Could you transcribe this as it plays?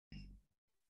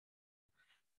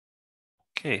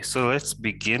Okay, so let's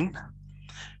begin.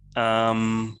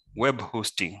 Web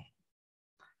hosting.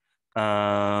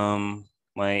 I've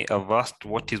asked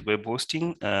what is web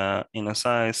hosting.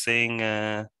 Inasa is saying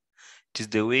it is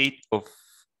the way of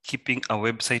keeping a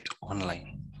website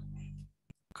online.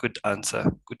 Good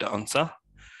answer, good answer.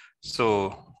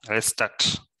 So let's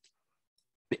start.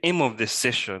 The aim of this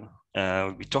session,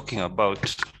 we'll be talking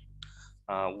about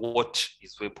what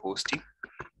is web hosting.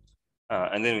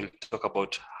 And then we'll talk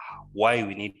about why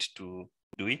we need to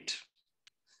do it.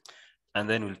 And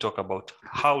then we'll talk about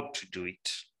how to do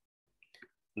it.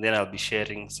 And then I'll be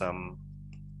sharing some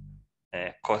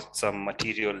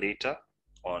material later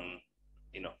on,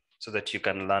 so that you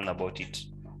can learn about it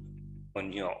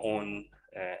on your own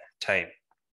time.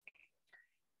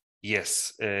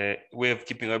 Yes, way of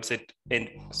keeping a website and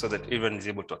so that everyone is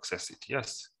able to access it.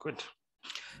 Yes, good.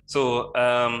 So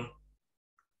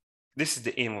this is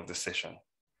the aim of the session.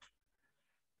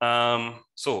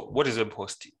 So what is web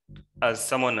hosting? As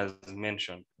someone has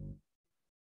mentioned,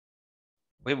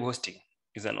 web hosting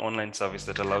is an online service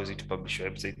that allows you to publish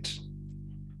your website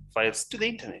files to the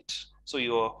internet. So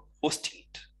you're hosting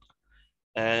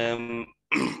it.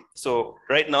 So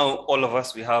right now, all of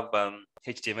us, we have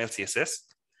HTML,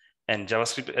 CSS, and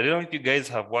JavaScript. I don't know if you guys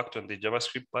have worked on the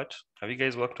JavaScript part. Have you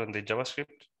guys worked on the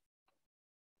JavaScript?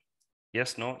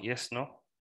 Yes, no, yes, no.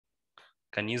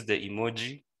 Can use the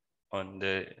emoji on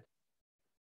the,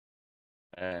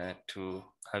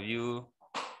 have you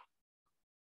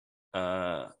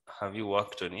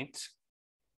worked on it?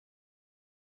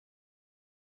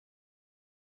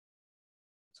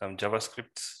 Some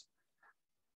JavaScript.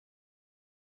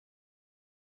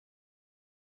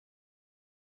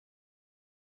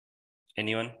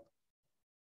 Anyone?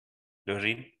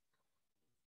 Doreen?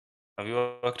 Have you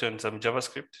worked on some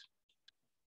JavaScript?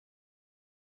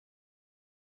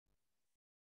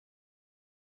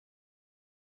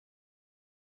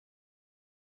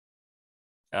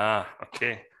 Ah,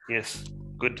 okay. Yes,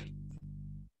 good.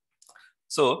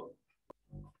 So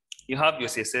you have your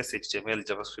CSS, HTML,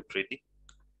 JavaScript ready.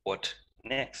 What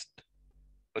next?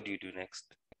 What do you do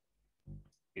next?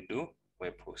 You do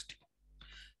web hosting.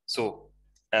 So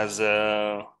as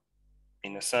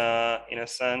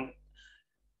Inasan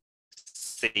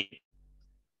said,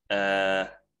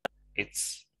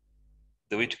 it's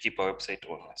the way to keep our website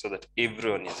on so that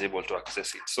everyone is able to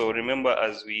access it. So remember,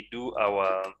 as we do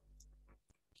our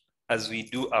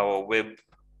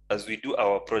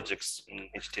projects in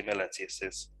HTML and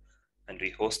CSS, and we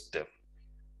host them,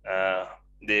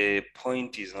 the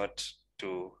point is not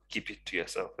to keep it to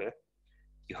yourself.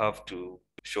 You have to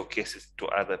showcase it to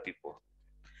other people.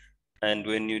 And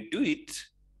when you do it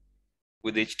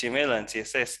with HTML and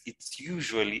CSS, it's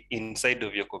usually inside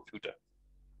of your computer.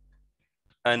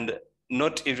 And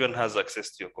not everyone has access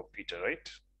to your computer, right?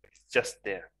 It's just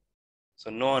there.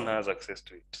 So no one has access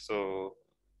to it. So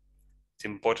it's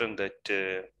important that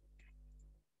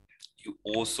you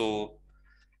also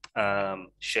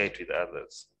share it with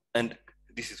others. And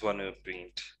this is one way of doing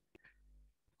it.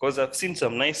 Because I've seen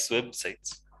some nice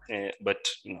websites, but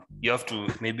you have to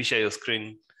maybe share your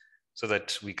screen so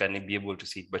that we can be able to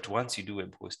see it. But once you do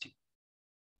web hosting,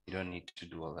 you don't need to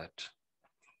do all that.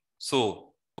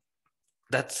 So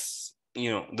that's,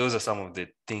 those are some of the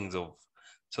things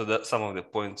that's some of the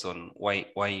points on why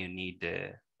you need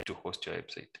to host your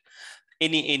website.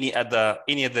 Any other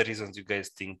reasons you guys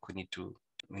think we need to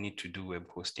do web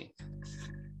hosting?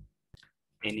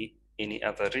 Any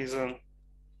other reason?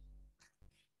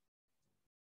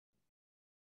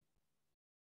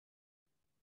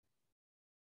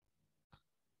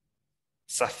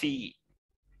 Safi,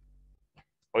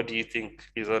 what do you think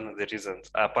is one of the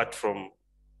reasons, apart from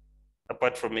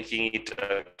making it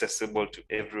accessible to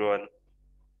everyone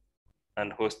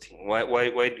and hosting? Why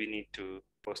do we need to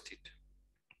host it?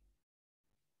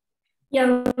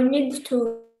 Yeah, we need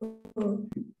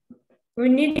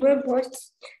web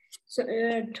hosts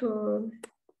to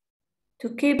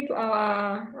keep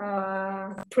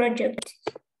our project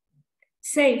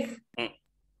safe.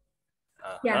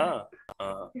 Yeah.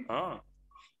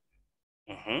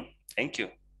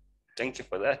 Thank you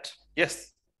for that.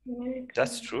 Yes,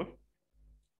 that's true.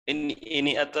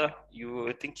 Any other you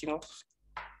were thinking of,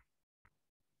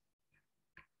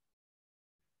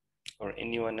 or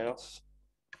anyone else?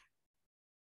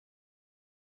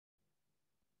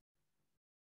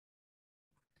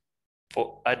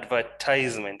 For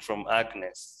advertisement from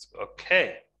Agnes.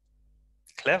 Okay,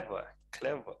 clever.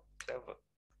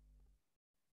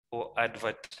 For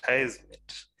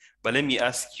advertisement. But let me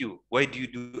ask you, why do you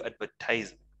do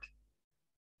advertisement?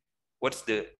 What's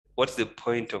the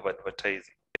point of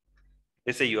advertising?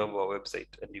 Let's say you have a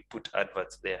website and you put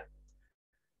adverts there.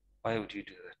 Why would you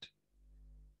do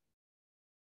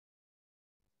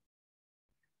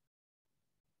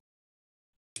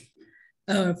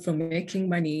that? For making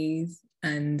money,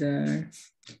 and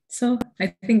so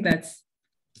I think that's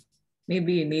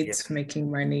maybe it needs making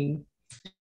money.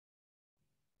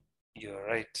 You're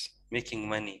right. Making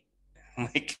money.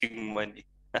 Making money.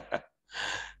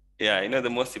 Yeah, the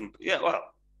most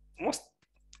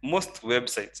most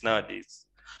websites nowadays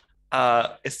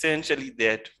are essentially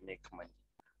there to make money.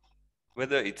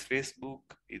 Whether it's Facebook,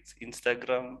 it's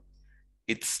Instagram,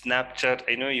 it's Snapchat.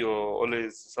 I know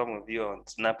some of you are on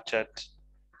Snapchat,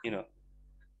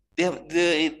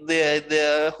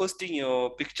 they're hosting your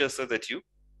pictures so that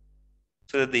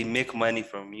they make money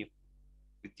from you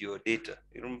with your data.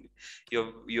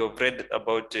 You've read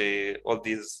about all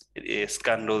these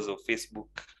scandals of Facebook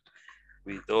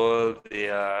with all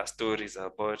their stories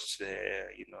about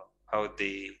how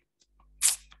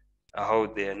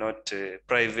they're not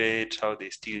private, how they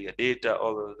steal your data,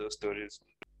 all of those stories.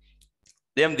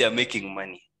 They are making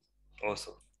money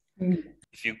also.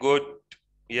 If you go,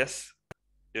 yes,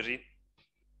 Jerry?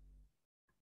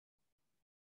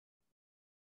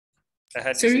 I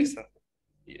had Sorry? you say something.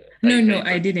 Yeah,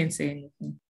 I didn't say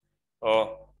anything.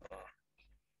 Oh,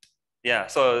 yeah.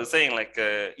 So saying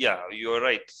yeah, you're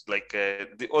right.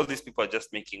 All these people are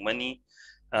just making money.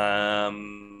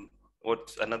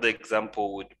 What another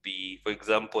example would be, for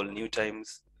example, New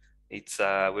Times. It's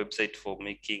a website for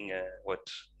making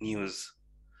news.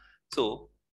 So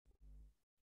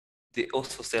they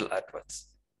also sell adverts,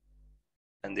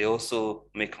 and they also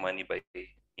make money by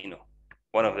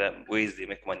one of the ways they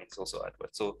make money is also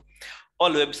adverts. So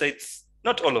all websites,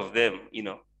 not all of them,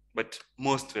 but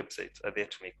most websites are there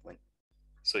to make money.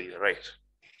 So you're right.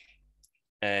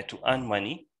 To earn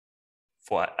money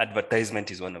for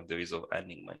advertisement is one of the ways of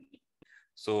earning money.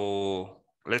 So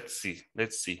let's see.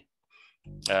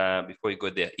 Before we go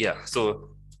there, yeah.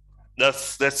 So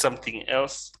that's something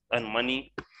else. Earn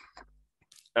money.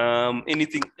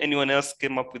 Anyone else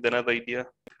came up with another idea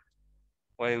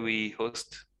why we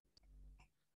host?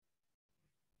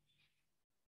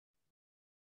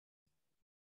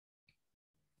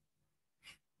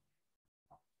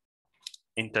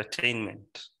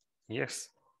 Entertainment. Yes,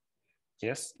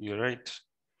 you're right.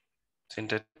 It's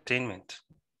entertainment.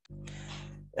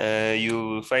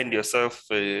 You find yourself,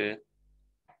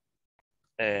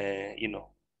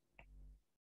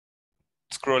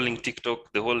 scrolling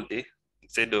TikTok the whole day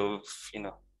instead of,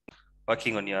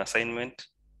 working on your assignment.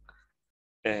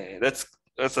 That's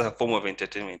a form of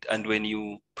entertainment. And when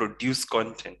you produce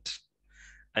content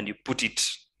and you put it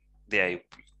there,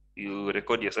 you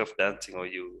record yourself dancing, or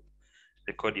you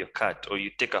record your cat, or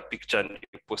you take a picture and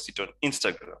you post it on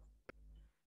Instagram,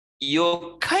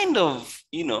 you're kind of,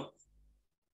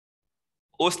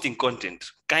 hosting content,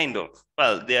 kind of.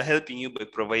 Well, they are helping you by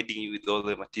providing you with all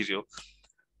the material,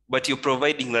 but you're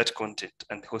providing that content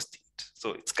and hosting it.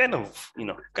 So it's kind of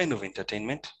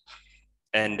entertainment.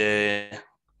 And a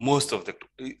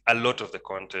lot of the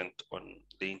content on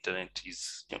the internet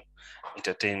is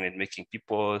entertainment, making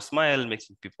people smile,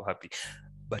 making people happy.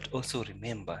 But also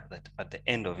remember that at the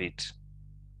end of it,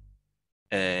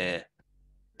 they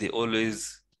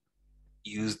always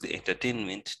use the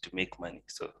entertainment to make money.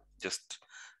 So just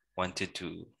wanted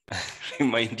to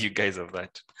remind you guys of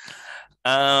that.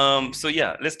 So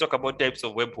yeah, let's talk about types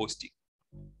of web hosting.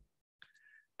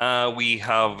 We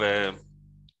have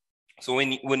so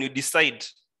when you decide,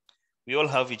 we all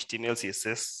have HTML,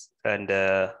 CSS, and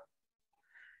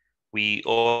we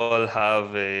all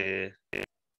have we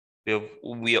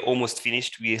are almost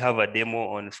finished. We have a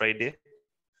demo on Friday,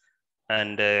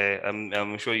 and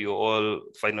I'm sure you're all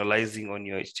finalizing on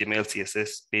your HTML,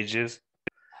 CSS pages.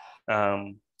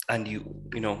 And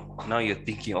now you're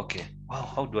thinking, okay, wow,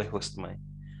 how do I host my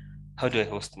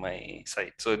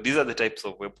site? So these are the types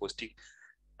of web hosting.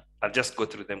 I'll just go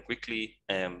through them quickly.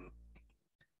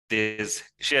 There's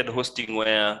shared hosting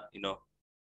where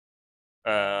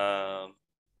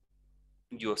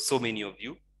you're so many of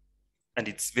you, and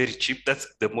it's very cheap. That's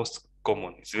the most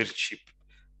common. It's very cheap.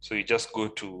 So you just go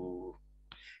to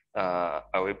a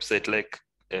website like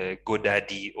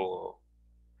GoDaddy or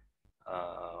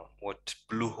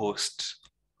Bluehost.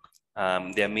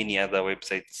 There are many other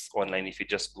websites online. If you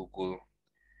just Google,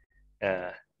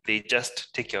 they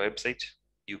just take your website.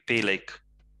 You pay like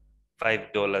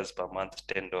 $5 per month,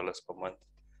 $10 per month,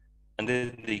 and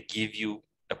then they give you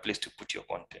a place to put your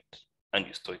content, and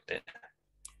you store it there.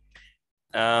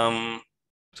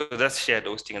 So that's shared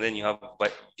hosting, and then you have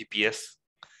VPS.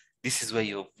 This is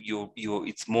where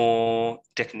it's more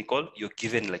technical. You're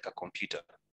given like a computer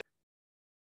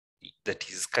that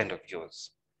is kind of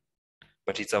yours.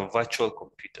 but it's a virtual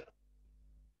computer.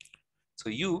 So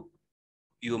you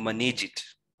manage it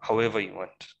however you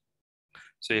want.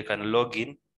 So you can log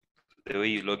in the way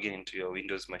you log in into your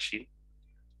Windows machine,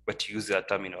 but you use a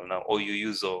terminal now, or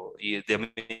there are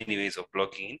many ways of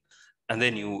logging in, and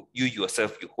then you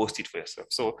yourself, you host it for yourself.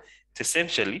 So it's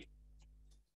essentially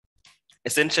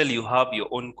you have your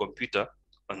own computer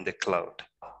on the cloud.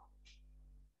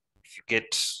 If you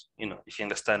get, if you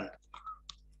understand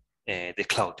the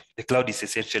cloud is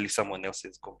essentially someone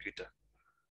else's computer.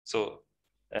 So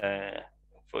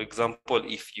for example,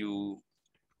 if you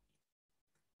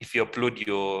upload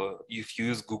if you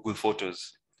use Google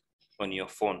Photos on your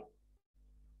phone,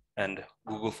 and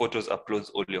Google Photos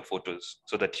uploads all your photos,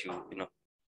 so that you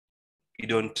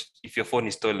don't, if your phone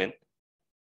is stolen,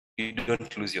 you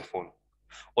don't lose your phone.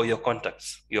 Or your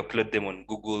contacts, you upload them on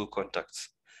Google Contacts,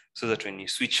 so that when you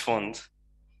switch phones,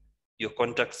 your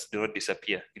contacts do not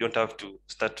disappear. You don't have to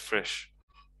start fresh.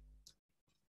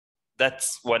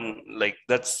 That's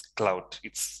that's cloud.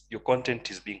 It's your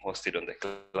content is being hosted on the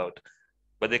cloud,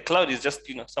 but the cloud is just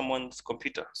someone's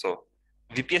computer. So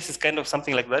VPS is kind of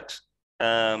something like that,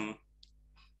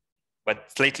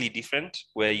 but slightly different,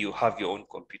 where you have your own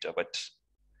computer, but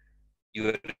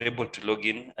you're able to log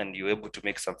in and you're able to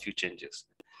make some few changes.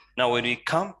 Now, when we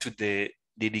come to the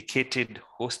dedicated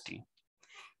hosting,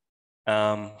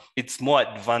 it's more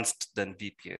advanced than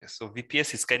VPS. So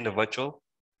VPS is kind of virtual.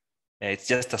 It's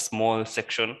just a small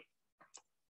section,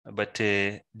 but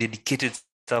dedicated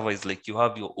server is like you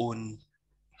have your own,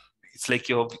 it's like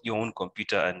you have your own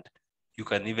computer, and you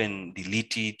can even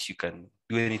delete it. You can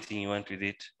do anything you want with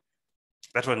it.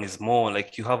 That one is more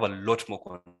like you have a lot more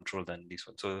control than this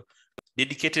one. So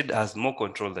dedicated has more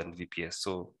control than VPS.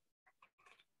 So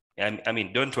I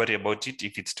mean, don't worry about it.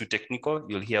 If it's too technical,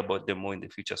 you'll hear about them more in the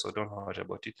future. So don't worry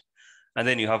about it. And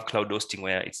then you have cloud hosting,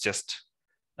 where it's just,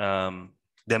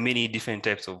 there are many different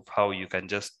types of how you can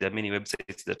there are many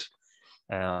websites that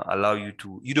allow you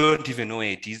to, you don't even know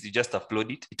where it is. You just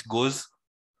upload it, it goes,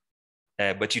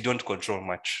 but you don't control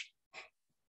much.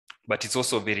 But it's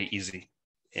also very easy.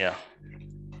 Yeah.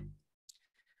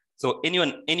 So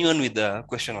anyone with a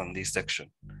question on this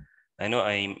section? I know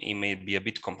it may be a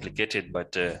bit complicated,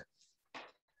 but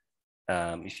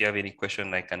if you have any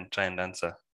question, I can try and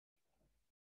answer.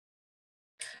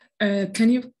 Can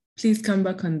you please come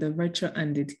back on the virtual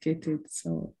and dedicated?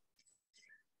 So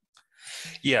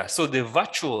yeah, so the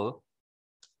virtual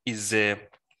is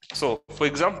so for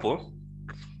example,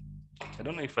 I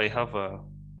don't know if I have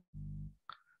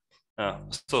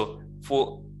so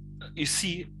you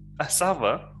see, a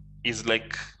server is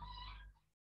like,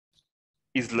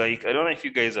 I don't know if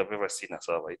you guys have ever seen a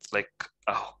server. It's like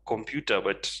a computer,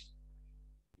 but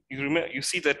you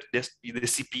see that the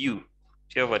CPU,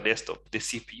 if you have a desktop, the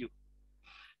CPU,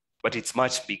 but it's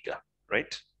much bigger,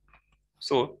 right?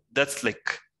 So that's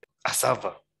like a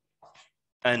server,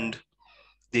 and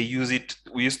they use it.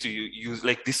 We used to use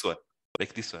like this one.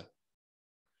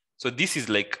 So this is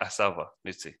like a server,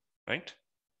 let's say, right?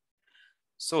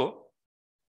 So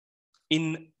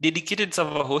in dedicated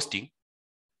server hosting,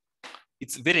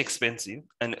 it's very expensive.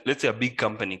 And let's say a big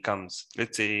company comes,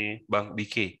 let's say Bank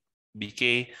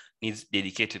BK needs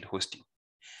dedicated hosting.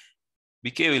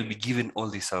 BK will be given all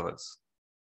these servers,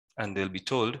 and they'll be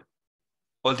told,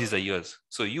 all these are yours.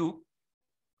 So you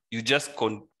just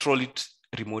control it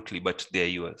remotely, but they are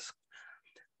yours.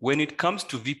 When it comes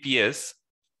to VPS,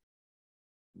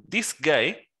 this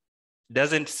guy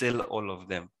doesn't sell all of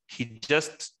them. He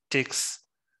just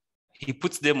he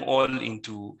puts them all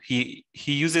into, he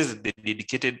uses the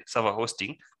dedicated server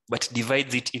hosting, but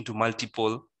divides it into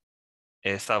multiple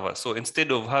servers. So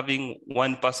instead of having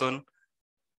one person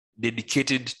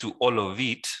dedicated to all of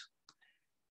it,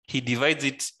 he divides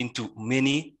it into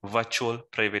many virtual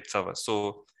private servers.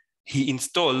 So he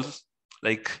installs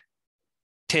like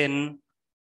 10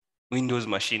 Windows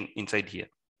machine inside here.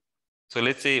 So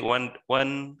let's say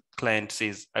one client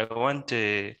says, I want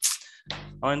a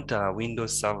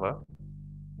Windows server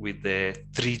with the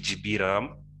 3 GB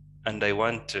RAM, and I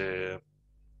want 1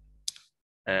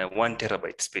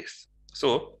 terabyte space.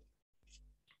 So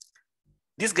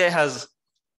this guy has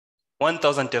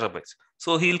 1,000 terabytes.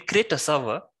 So he'll create a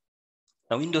server,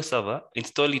 a Windows server,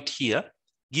 install it here,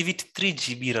 give it 3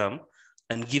 GB RAM,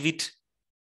 and give it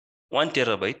 1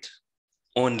 terabyte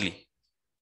only,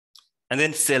 and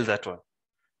then sell that one.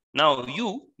 Now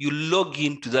you log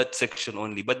into that section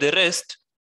only, but the rest,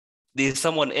 there's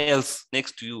someone else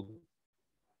next to you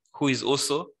who is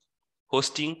also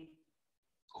hosting,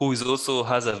 who is also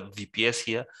has a VPS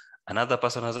here, another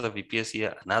person has a VPS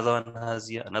here, another one has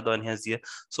here, another one has here.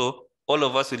 So all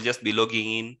of us will just be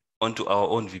logging in onto our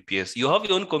own VPS. You have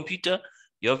your own computer,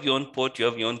 you have your own port, you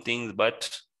have your own things,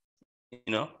 but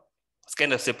it's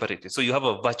kind of separated. So you have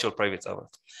a virtual private server.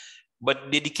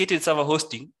 But dedicated server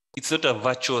hosting, it's not a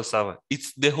virtual server.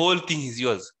 It's the whole thing is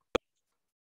yours.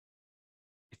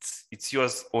 It's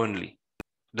yours only.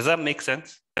 Does that make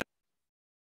sense?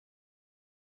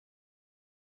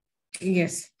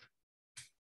 Yes.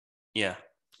 Yeah.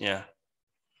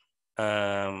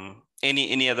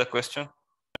 Any other question?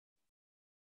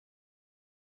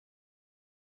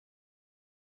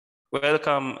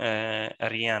 Welcome,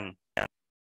 Ariane.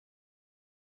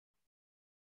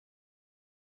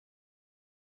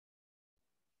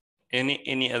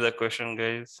 Any other question,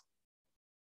 guys?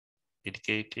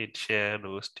 Dedicated, shared,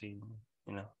 hosting,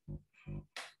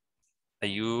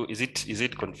 is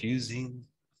it confusing?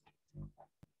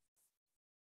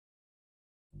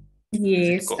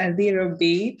 Yes, a little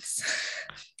bit.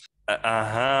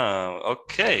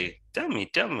 Okay. Tell me,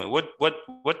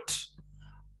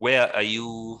 where are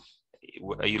you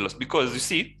lost? Because you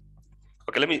see,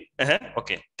 okay, let me,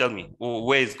 okay, tell me,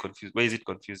 where is it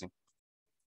confusing?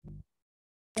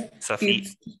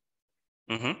 Safi.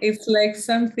 It's like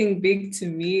something big to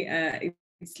me.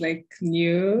 It's like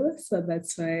new, so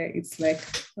that's why it's like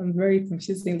I'm very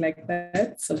confusing like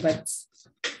that. So, but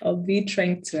I'll be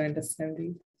trying to understand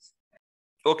it.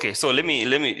 Okay, so let me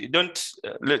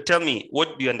tell me,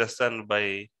 what do you understand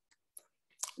by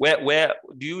where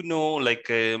do you know, like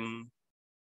do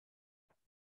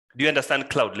you understand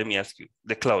cloud? Let me ask you,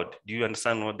 the cloud. Do you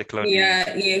understand what the cloud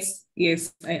is?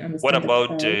 Yes, I understand. What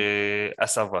about a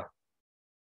server?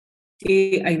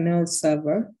 I know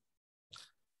server.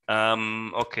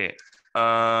 Okay.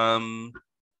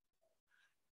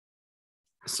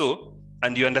 So,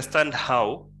 and you understand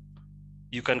how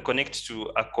you can connect to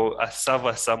a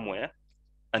server somewhere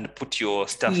and put your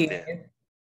stuff there?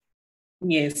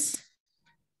 Yes.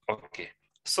 Okay.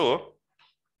 So,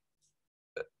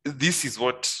 this is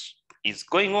what is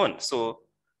going on. So,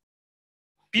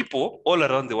 people all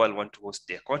around the world want to host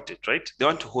their content, right? They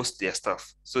want to host their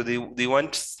stuff. So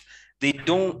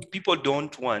people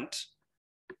don't want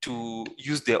to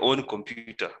use their own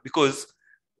computer, because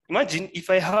imagine if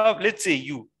I have, let's say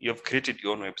you have created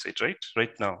your own website, right?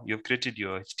 Right now, you've created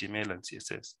your HTML and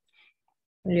CSS.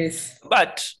 Yes.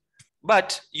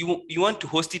 But you want to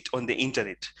host it on the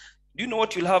internet. Do you know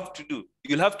what you'll have to do?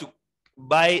 You'll have to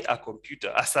buy a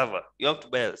computer, a server. You have to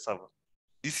buy a server.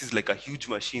 This is like a huge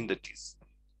machine that is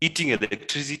eating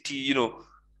electricity.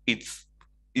 It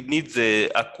needs a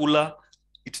cooler.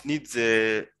 It needs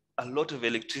a lot of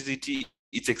electricity.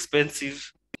 It's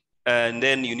expensive. And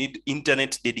then you need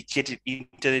internet, dedicated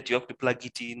internet. You have to plug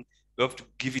it in. You have to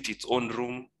give it its own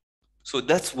room. So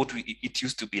that's what it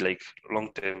used to be like a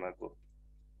long time ago.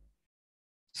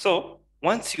 So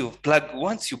once you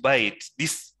buy it,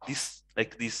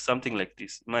 something like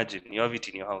this, imagine you have it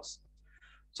in your house.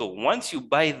 So once you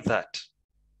buy that,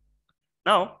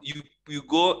 now you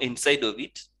go inside of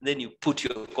it, then you put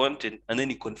your content, and then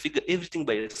you configure everything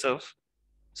by yourself,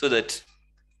 so that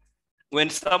when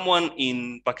someone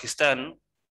in Pakistan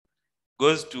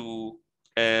goes to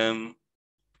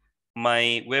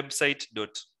my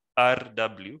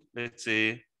website.rw, let's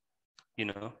say,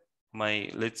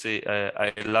 let's say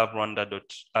I love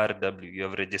Rwanda.rw, you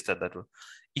have registered that one.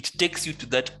 It takes you to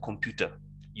that computer,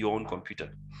 your own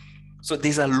computer. So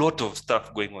there's a lot of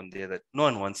stuff going on there that no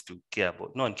one wants to care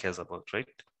about, no one cares about, right?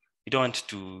 You don't want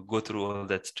to go through all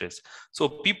that stress. So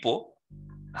people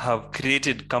have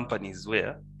created companies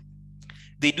where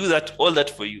they do all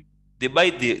that for you. They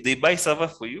buy server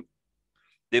for you,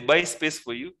 they buy space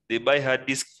for you, they buy hard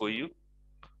disk for you.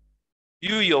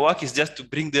 Your work is just to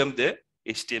bring them the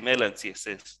HTML and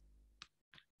CSS.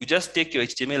 You just take your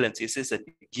HTML and CSS and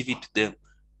give it to them,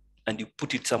 and you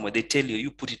put it somewhere. They tell you,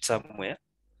 you put it somewhere,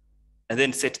 and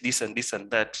then set this and this and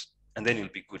that, and then you'll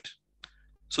be good.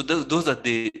 So those are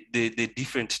the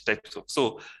different types of.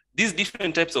 So these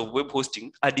different types of web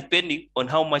hosting are depending on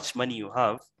how much money you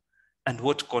have and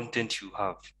what content you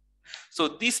have. So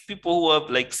these people who have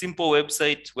like simple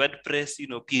website, WordPress,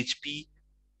 PHP,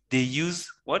 they use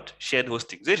what? Shared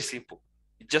hosting. Very simple.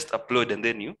 You just upload and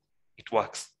then it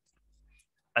works.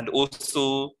 And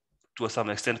also to some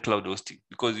extent cloud hosting,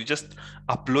 because you just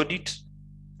upload it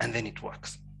and then it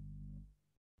works.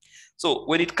 So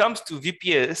when it comes to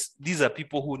VPS, these are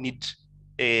people who need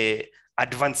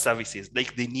advanced services.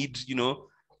 Like they need,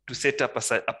 to set up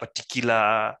a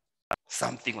particular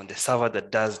something on the server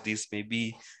that does this,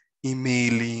 maybe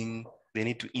emailing. They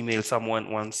need to email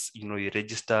someone once, you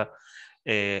register,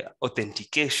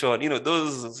 authentication,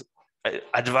 those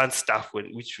advanced stuff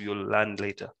which you'll learn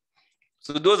later.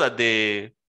 So those are the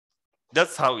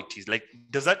that's how it is. Like,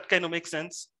 does that kind of make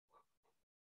sense?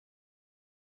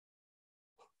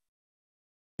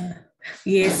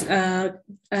 Yes, I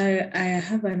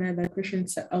have another question.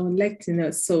 So I would like to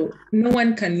know. So no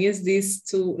one can use this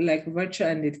to like virtual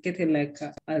and dedicated like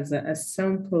as a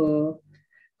sample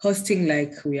hosting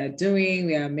like we are doing.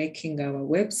 We are making our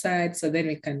website, so then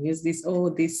we can use this. Oh,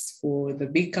 this for the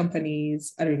big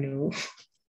companies. I don't know.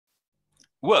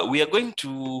 Well, we are going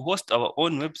to host our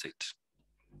own website.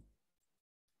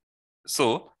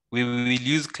 So we will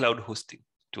use cloud hosting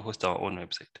to host our own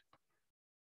website.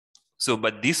 So,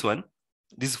 but this one,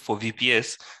 this is for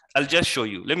VPS. I'll just show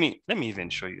you. Let me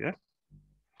even show you.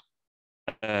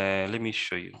 Let me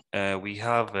show you. We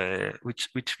have which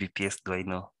VPS do I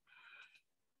know?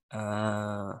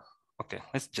 Okay,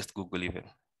 let's just Google even.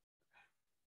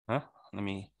 Let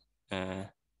me.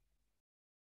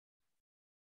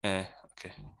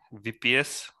 Okay,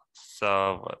 VPS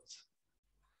servers.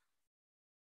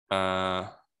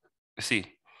 See,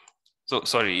 so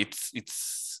sorry,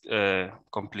 it's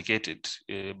complicated,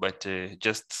 but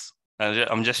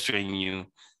I'm just showing you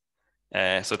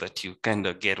so that you kind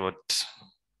of get what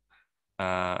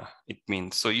it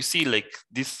means. So you see, like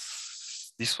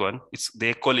this one,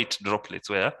 they call it droplets.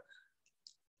 Where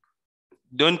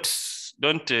don't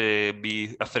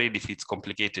be afraid if it's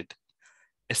complicated.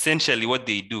 Essentially, what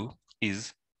they do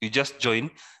is you just join,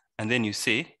 and then you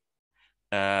say,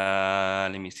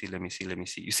 let me see.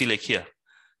 You see, like here,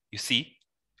 you see,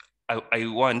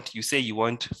 you say you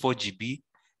want 4 GB,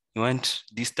 you want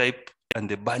this type, and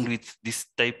the bandwidth this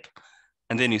type,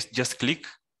 and then you just click,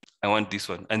 I want this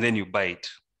one, and then you buy it.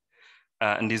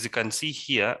 And as you can see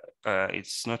here,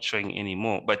 it's not showing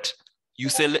anymore, but you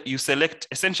select,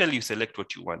 essentially you select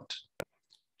what you want.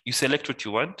 You select what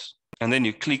you want, and then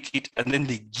you click it, and then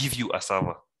they give you a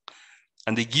server.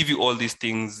 And they give you all these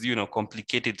things,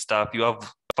 complicated stuff. You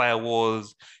have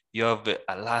firewalls, you have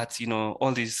alerts,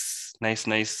 all these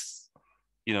nice,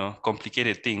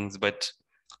 complicated things. But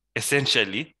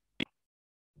essentially,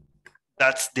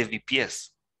 that's the VPS.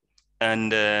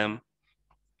 And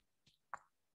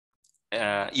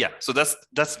yeah, so that's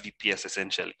VPS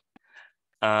essentially.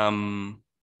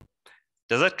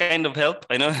 Does that kind of help?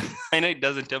 I know it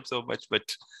doesn't help so much,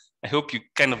 but I hope you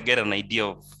kind of get an idea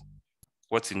of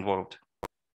what's involved.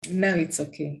 No, it's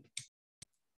okay.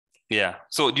 Yeah.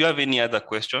 So do you have any other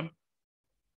question?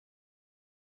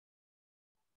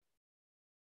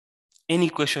 Any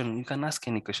question, you can ask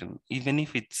any question, even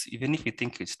if you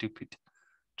think it's stupid.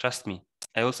 Trust me,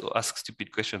 I also ask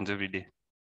stupid questions every day,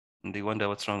 and they wonder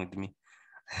what's wrong with me.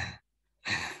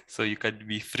 So you can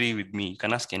be free with me. You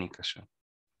can ask any question.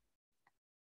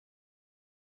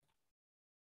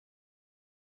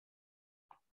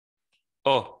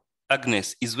 Oh,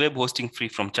 Agnes, is web hosting free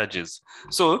from charges?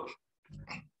 So,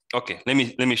 okay, let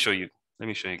me show you. Let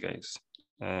me show you guys.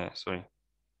 Sorry.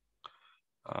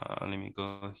 Let me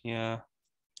go here.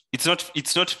 It's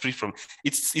not free from.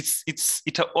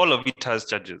 All of it has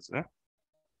charges.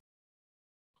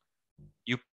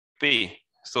 You pay.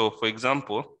 So, for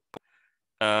example,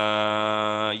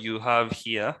 you have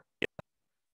here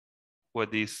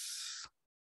what is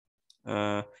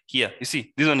here. You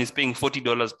see, this one is paying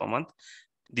 $40 per month.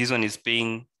 This one is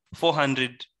paying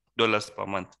 $400 per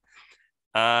month.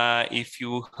 If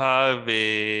you have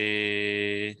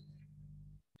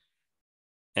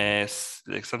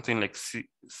like something like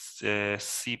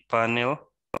cPanel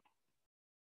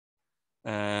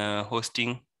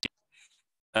hosting,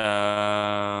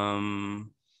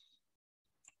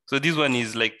 so this one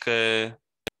is like they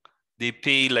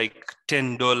pay like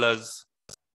 $10.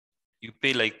 You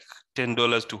pay like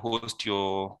 $10 to host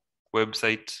your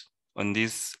website on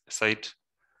this site.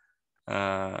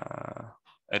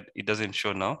 It doesn't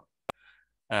show now,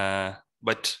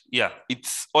 but yeah,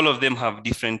 it's all of them have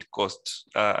different costs.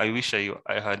 I wish I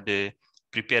had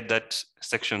prepared that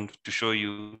section to show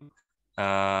you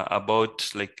about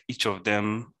like each of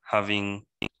them having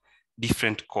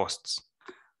different costs.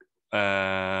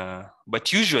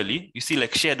 But usually, you see,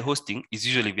 like shared hosting is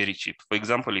usually very cheap. For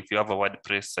example, if you have a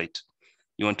WordPress site,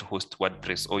 you want to host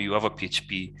WordPress, or you have a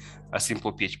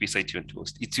simple PHP site you want to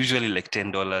host, it's usually like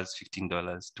 $10,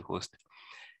 $15 to host.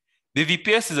 The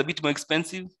VPS is a bit more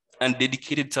expensive, and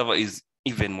dedicated server is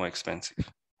even more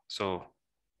expensive. So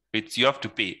you have to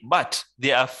pay, but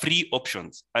there are free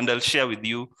options, and I'll share with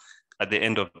you at the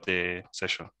end of the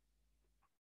session.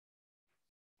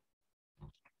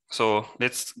 So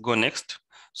let's go next.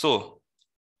 So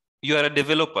you are a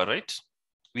developer, right?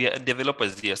 We are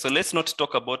developers here. So let's not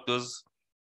talk about those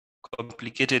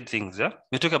complicated things. Yeah,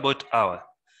 we talk about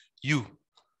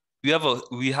we have a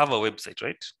website,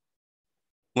 right?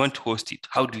 We want to host it.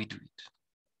 How do we do it?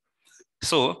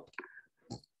 So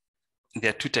there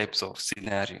are two types of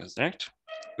scenarios, right?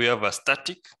 We have a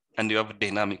static and you have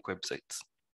dynamic websites.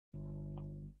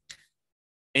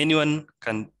 Can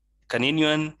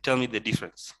anyone tell me the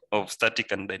difference of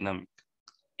static and dynamic?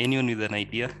 Anyone with an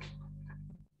idea?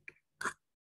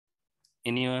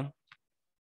 Anyone?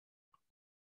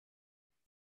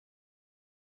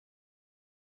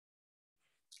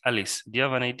 Alice, do you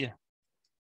have an idea?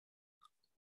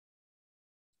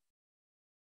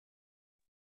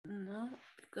 No,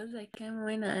 because I came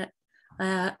when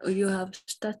you have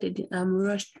started. I'm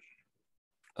rushed.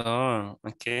 Oh,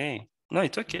 okay. No,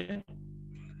 it's okay.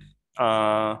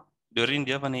 Doreen, do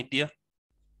you have an idea?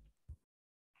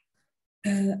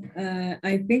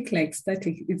 I think like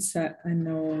static, it's on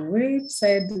a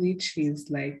website which is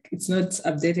like, it's not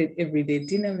updated every day.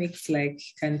 Dynamics, like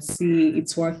you can see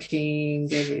it's working,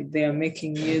 they are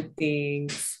making new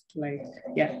things. Like,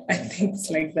 yeah, I think it's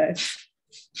like that.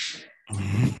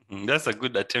 That's a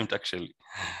good attempt, actually.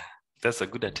 That's a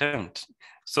good attempt.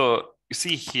 So you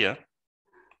see here,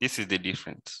 this is the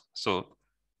difference. So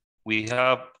we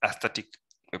have a static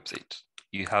website.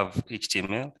 You have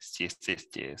HTML, CSS,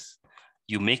 JS.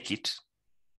 You make it,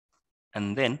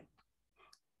 and then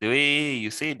the way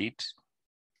you said it,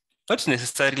 not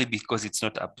necessarily because it's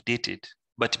not updated,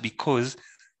 but because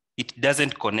it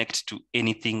doesn't connect to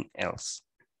anything else.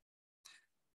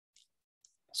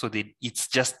 So it's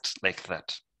just like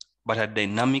that. But a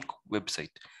dynamic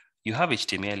website, you have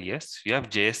HTML, yes, you have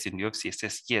JS and you have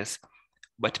CSS, yes,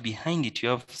 but behind it, you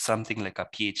have something like a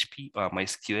PHP or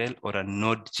MySQL or a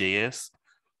Node.js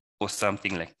or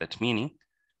something like that. Meaning,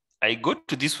 I go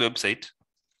to this website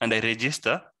and I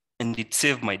register and it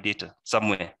saves my data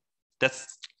somewhere.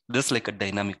 That's like a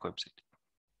dynamic website.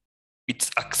 It's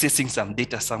accessing some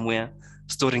data somewhere,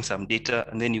 storing some data,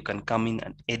 and then you can come in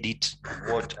and edit,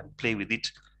 watch, and play with it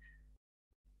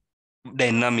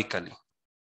dynamically.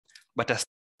 But a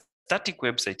static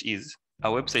website is a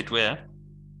website where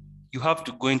you have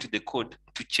to go into the code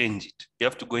to change it. You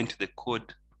have to go into the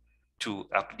code to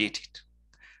update it.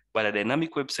 But a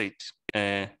dynamic website,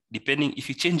 depending, if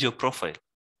you change your profile,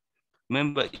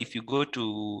 remember, if you go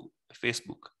to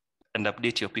Facebook and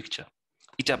update your picture,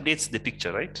 it updates the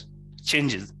picture, right?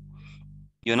 Changes.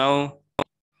 You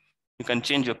can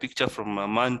change your picture from a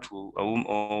man to a woman,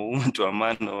 or a woman to a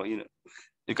man, or you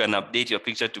can update your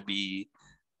picture to be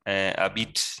a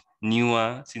bit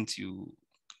newer since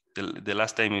the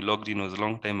last time you logged in was a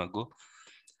long time ago.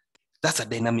 That's a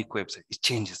dynamic website. It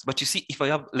changes. But you see, if I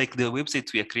have like the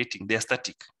websites we are creating, they're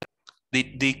static.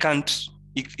 They can't.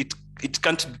 It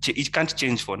can't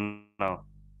change for now,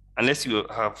 unless you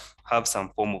have some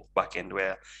form of backend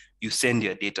where you send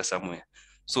your data somewhere.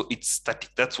 So it's static.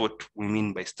 That's what we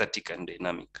mean by static and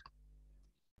dynamic.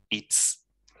 It's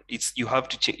you have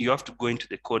to go into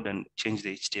the code and change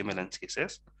the HTML and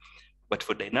CSS. But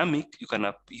for dynamic, you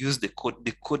can use the code.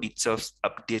 The code itself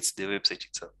updates the website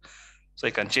itself. So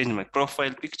I can change my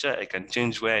profile picture. I can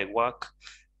change where I work.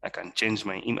 I can change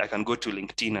I can go to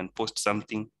LinkedIn and post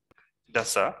something.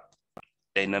 That's a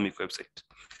dynamic website.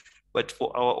 But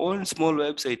for our own small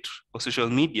website or social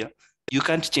media, you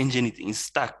can't change anything. It's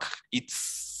stuck.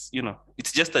 It's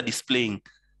just a displaying.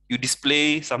 You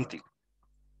display something.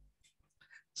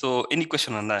 So any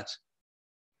question on that?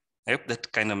 I hope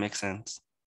that kind of makes sense.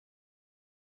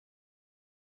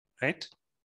 Right?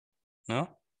 No?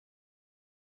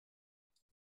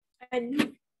 I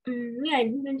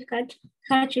didn't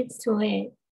catch it. So where?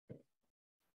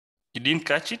 You didn't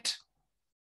catch it?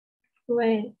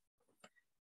 Where?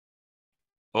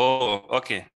 Oh,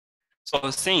 okay. So I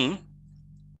was saying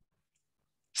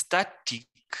static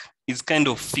is kind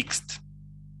of fixed.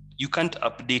 You can't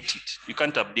update it. You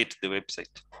can't update the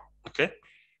website. Okay?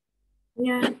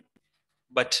 Yeah.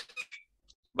 But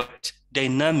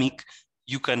dynamic,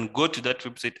 you can go to that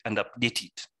website and update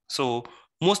it. So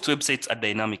most websites are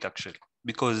dynamic actually,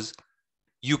 because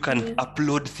you can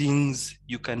upload things,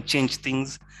 you can change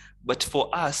things. But for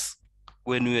us,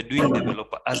 when we are doing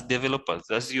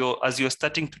developers, as you're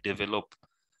starting to develop,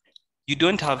 you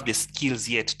don't have the skills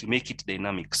yet to make it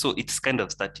dynamic. So it's kind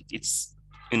of static. It's,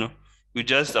 you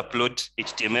just upload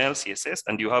HTML, CSS,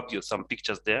 and you have some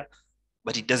pictures there,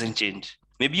 but it doesn't change.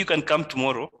 Maybe you can come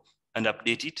tomorrow and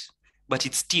update it, but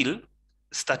it's still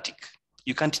static.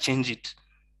 You can't change it.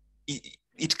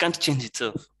 It can't change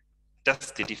itself.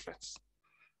 That's the difference.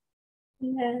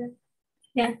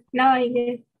 Yeah. Now I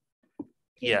get.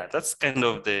 Yeah, that's kind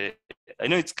of I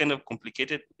know it's kind of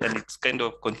complicated and it's kind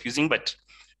of confusing, but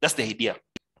that's the idea.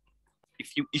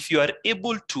 If you are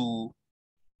able to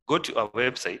go to a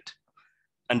website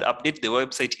and update the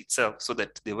website itself so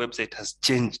that the website has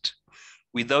changed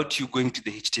without you going to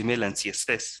the HTML and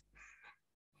CSS,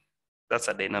 that's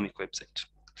a dynamic website.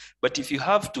 But if you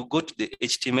have to go to the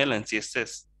HTML and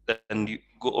CSS and you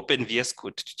go open VS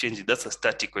Code to change it, that's a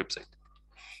static website.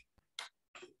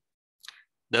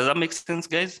 Does that make sense,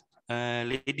 guys?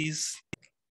 Ladies?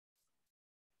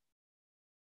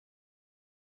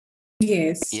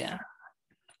 Yes. Yeah.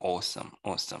 Awesome,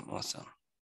 awesome, awesome.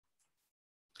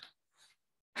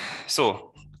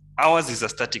 So ours is a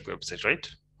static website, right?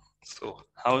 So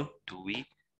how do we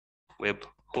web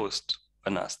host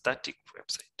on a static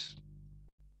website?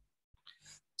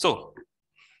 So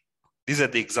these are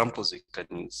the examples we can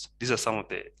use. These are some of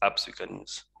the apps we can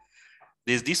use.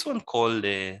 There's this one called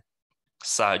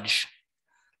Surge,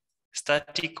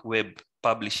 Static Web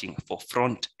Publishing for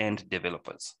Front-End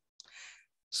Developers.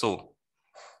 So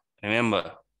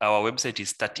remember, our website is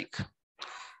static.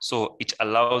 So it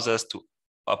allows us to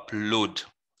upload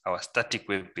our static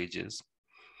web pages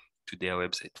to their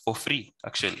website for free,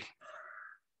 actually.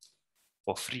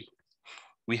 For free.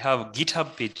 We have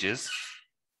GitHub pages.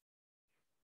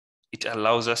 It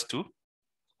allows us to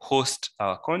host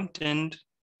our content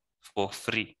for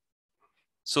free.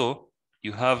 So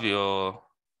you have your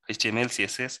HTML,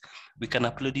 CSS, we can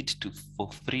upload it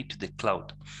for free to the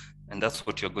cloud. And that's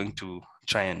what you're going to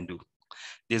try and do.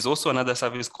 There's also another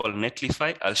service called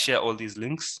Netlify. I'll share all these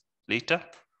links later.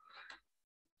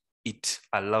 It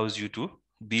allows you to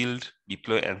build,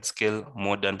 deploy, and scale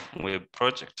modern web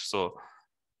projects. So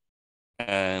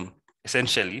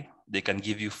essentially, they can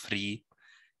give you free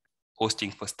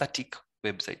hosting for static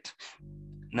website.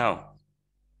 Now,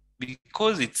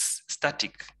 because it's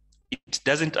static, it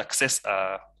doesn't access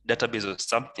a database or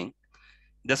something.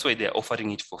 That's why they're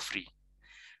offering it for free.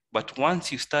 But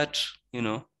once you start,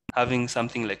 having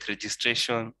something like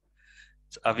registration,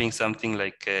 having something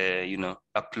like,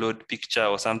 upload picture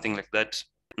or something like that,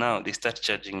 now they start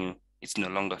charging you. It's no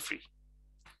longer free.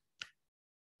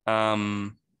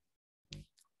 Any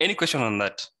question on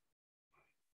that?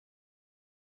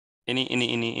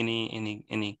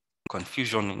 Any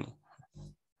confusion?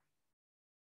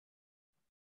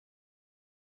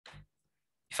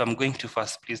 If I'm going too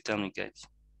fast, please tell me, guys.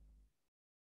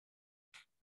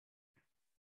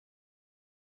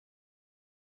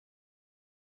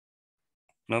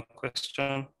 No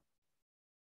question?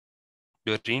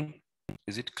 Doreen,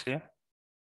 is it clear?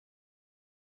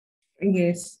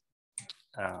 Yes.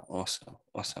 Awesome,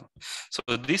 awesome. So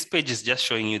this page is just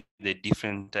showing you the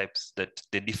different types,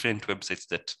 the different websites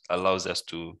that allows us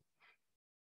to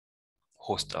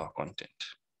host our content.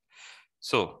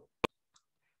 So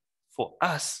for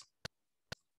us,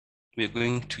 we're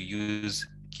going to use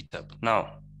GitHub.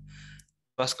 Now,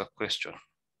 ask a question.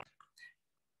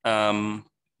 Do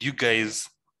you guys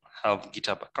have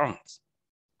GitHub accounts?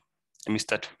 Let me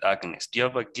start with Agnes. Do you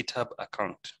have a GitHub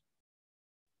account?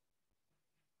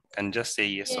 And just say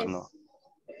yes or no.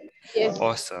 Yes.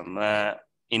 Awesome.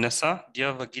 Inessa, do you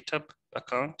have a GitHub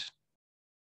account?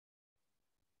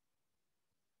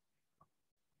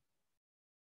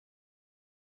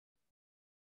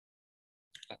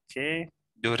 Okay.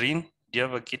 Doreen, do you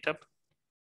have a GitHub?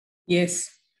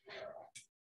 Yes.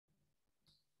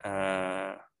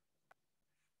 Okay.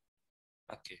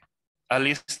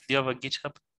 Alice, do you have a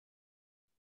GitHub?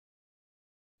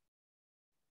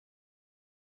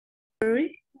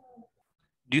 Sorry?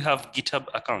 Do you have GitHub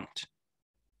account?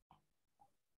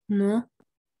 No.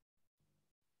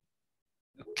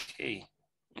 Okay.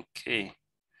 Okay.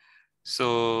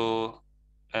 So,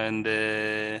 and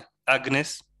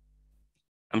Agnes,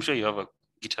 I'm sure you have a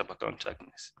GitHub account,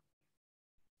 Agnes.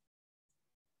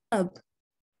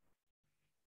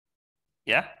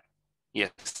 Yeah?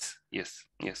 Yes, yes,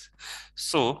 yes.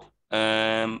 So,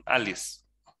 Alice,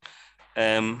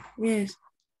 Yes.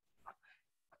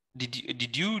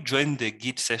 did you join the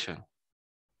Git session?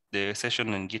 The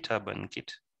session on GitHub and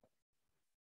Git?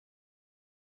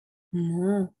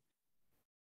 No.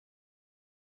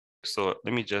 So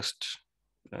let me just,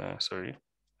 sorry.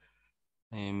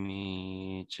 Let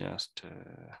me just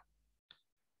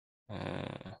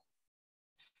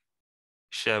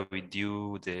share with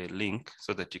you the link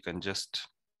so that you can just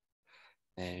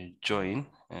join.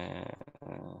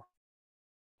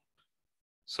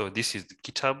 So this is the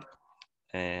GitHub.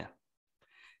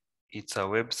 It's a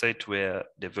website where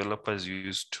developers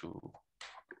use to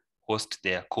host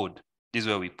their code. This is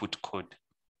where we put code.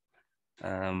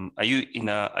 Are you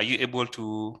able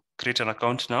to create an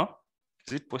account now?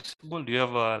 Is it possible? Do you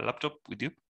have a laptop with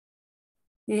you?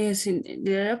 Yes,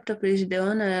 the laptop is the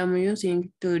one I am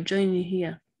using to join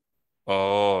here.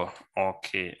 Oh,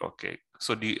 okay, okay.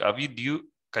 So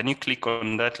can you click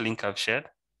on that link I've shared?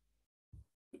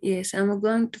 Yes, I'm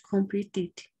going to complete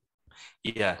it.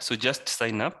 Yeah, so just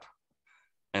sign up,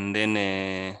 and then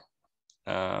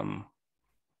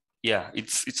yeah,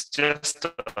 it's just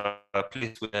a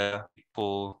place where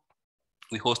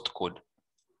we host code.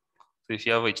 So if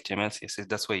you have HTML, CSS,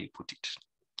 that's where you put it.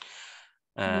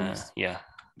 Yes. Yeah,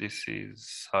 this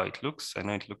is how it looks. I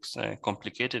know it looks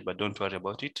complicated, but don't worry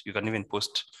about it. You can even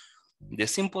post the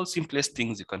simplest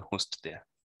things you can host there.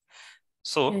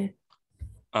 So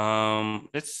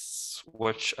let's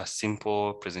watch a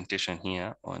simple presentation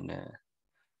here on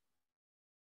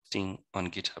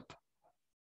GitHub.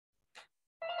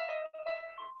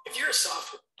 If you're a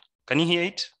software, can you hear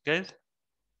it, guys?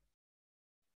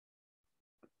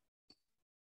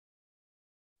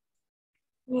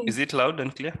 Yes. Is it loud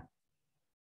and clear?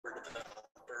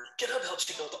 GitHub helps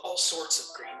you build all sorts of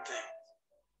great things.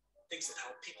 Things that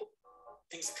help people,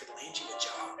 things that could land you a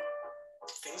job,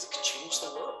 things that could change the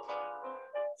world,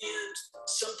 and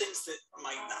some things that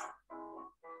might not.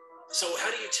 So how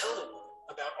do you tell them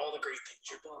about all the great things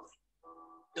you're building?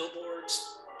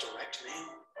 Billboards, direct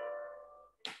mail.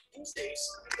 These days,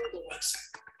 build a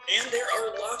website. And there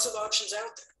are lots of options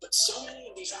out there, but so many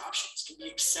of these options can be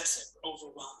excessive,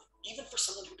 overwhelming, even for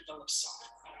someone who develops software.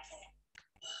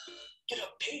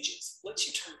 GitHub Pages lets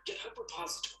you turn GitHub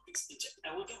repositories into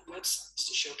elegant websites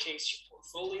to showcase your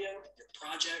portfolio, your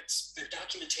projects, their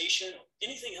documentation, or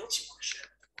anything else you want to share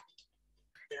with the world.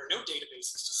 There are no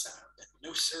databases to set up and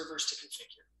no servers to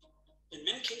configure. In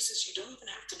many cases, you don't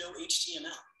even have to know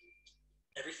HTML.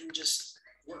 Everything just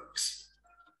works.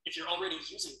 If you're already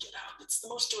using GitHub, it's the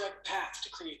most direct path to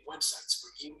create websites for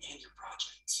you and your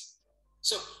projects.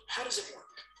 So how does it work?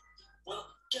 Well,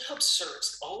 GitHub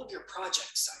serves all of your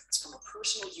project sites from a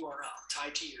personal URL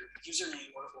tied to your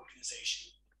username or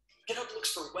organization. GitHub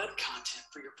looks for web content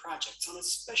for your projects on a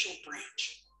special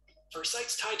branch. For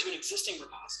sites tied to an existing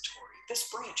repository, this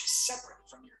branch is separate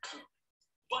from your code.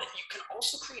 But you can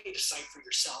also create a site for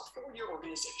yourself or your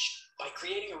organization by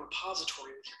creating a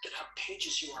repository with your GitHub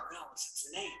Pages URL as its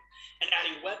name and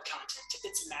adding web content to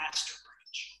its master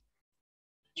branch.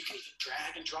 You can even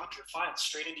drag and drop your files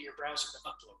straight into your browser to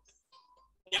upload them.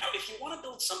 Now, if you want to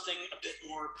build something a bit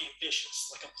more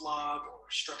ambitious, like a blog or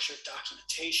structured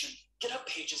documentation, GitHub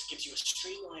Pages gives you a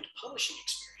streamlined publishing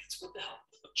experience with the help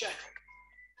of Jekyll.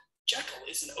 Jekyll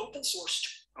is an open source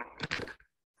tool.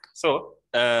 So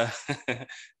there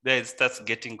it starts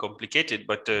getting complicated,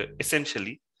 but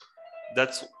essentially,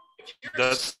 that's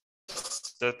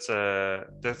a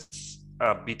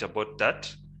bit about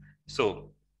that.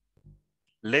 So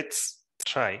let's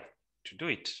try to do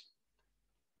it.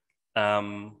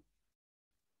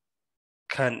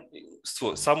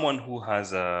 Someone who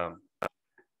has a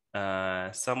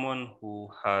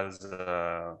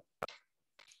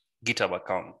GitHub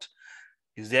account,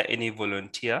 is there any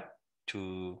volunteer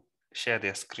to share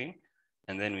their screen,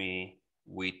 and then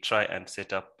we try and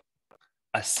set up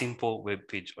a simple web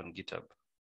page on GitHub?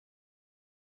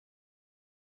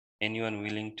 Anyone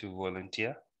willing to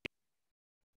volunteer?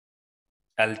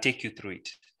 I'll take you through it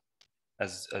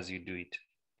as you do it.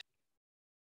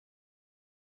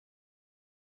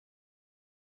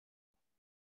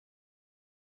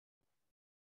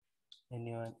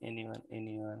 Anyone?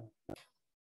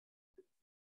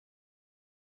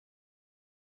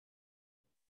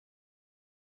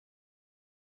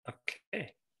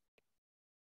 Okay.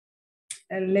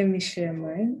 Let me share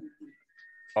mine.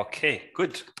 Okay,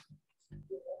 good.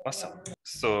 Awesome.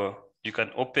 So you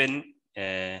can open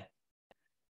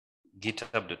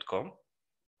github.com.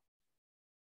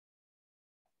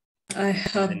 I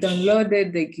have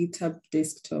downloaded the GitHub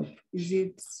desktop. Is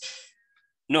it?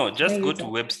 No, just go to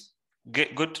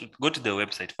go to the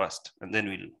website first, and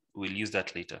then we'll use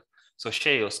that later. So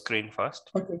share your screen first.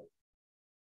 Okay.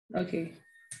 Okay.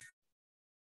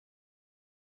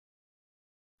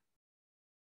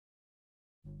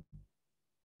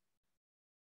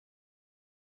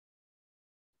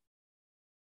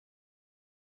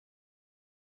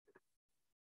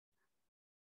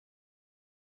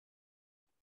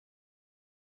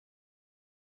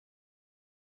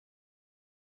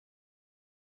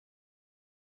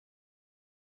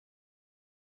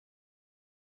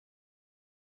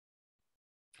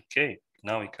 Okay,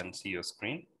 now we can see your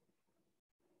screen.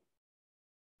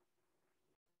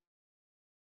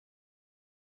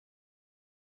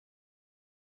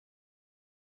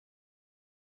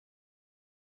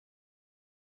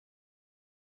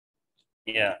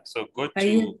 Yeah, so go to... Are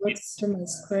you able to see my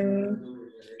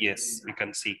screen? Yes, you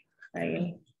can see.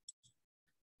 Yeah.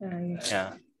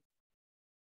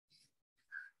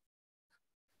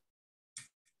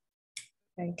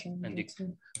 I can. And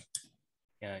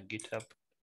yeah, GitHub.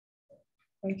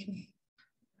 Okay.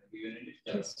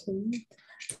 Just wait.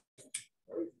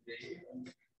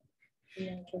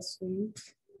 Yeah, just wait.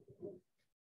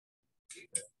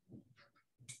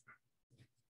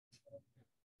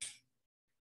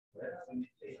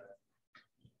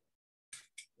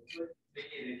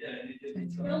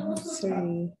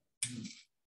 Sorry.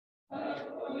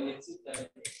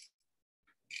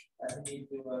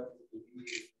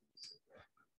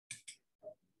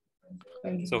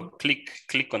 So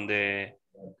click on the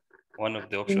one of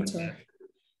the options. Enter.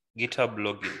 GitHub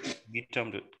login,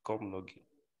 github.com login.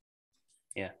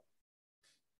 Yeah.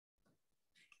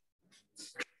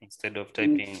 Instead of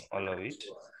typing all of it.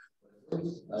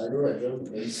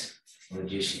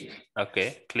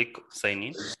 Okay, click sign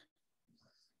in.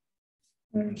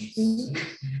 Okay.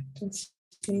 Just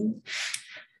see.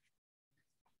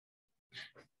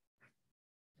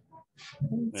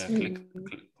 Yeah,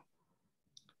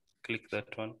 click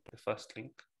that one, the first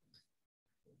link.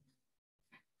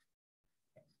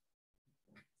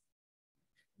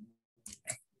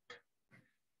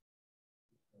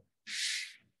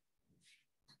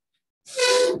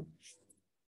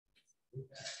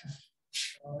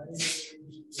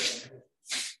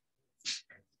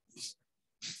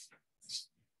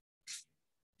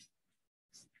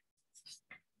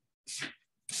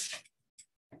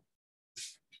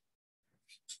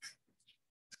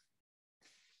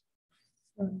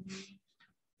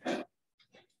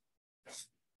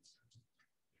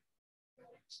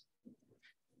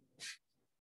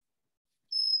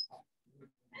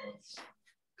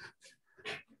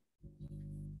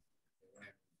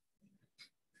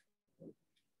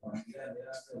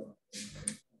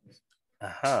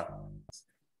 Aha,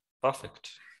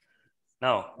 perfect.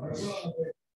 Now,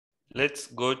 let's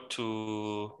go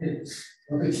to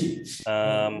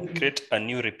create a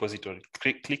new repository.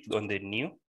 Click on the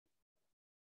new.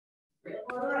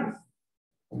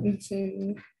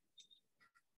 Okay.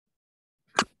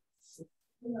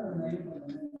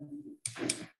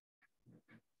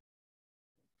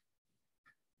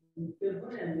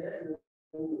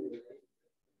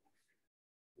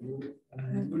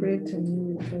 Create a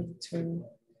new repository.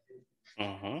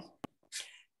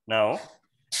 Now,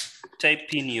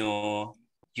 type in your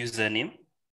username,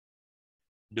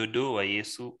 Dodo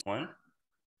Wayesu1.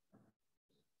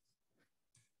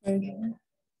 Okay.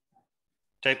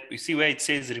 Type, you see where it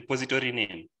says repository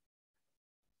name?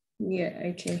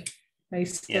 Yeah, okay. I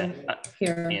see Yeah.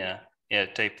 here. Yeah,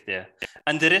 type there.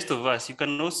 And the rest of us, you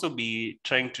can also be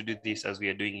trying to do this as we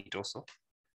are doing it also,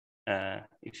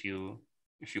 if you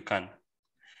can.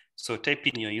 So type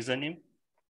in your username.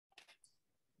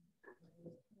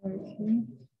 Okay.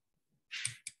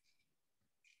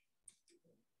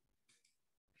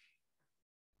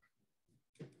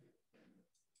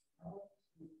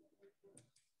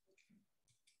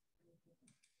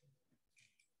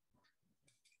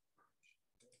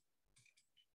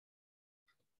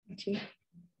 Okay.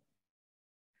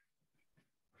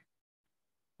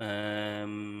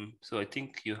 So I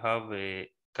think you have a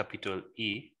capital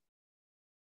E,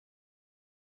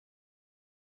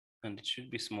 and it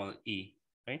should be small e,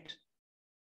 right?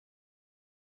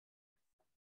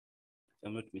 If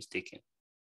I'm not mistaken.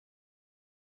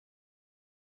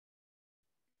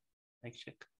 Mic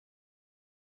check.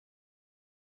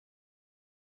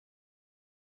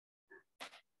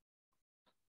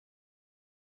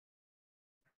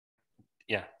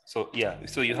 Yeah, so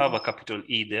you have a capital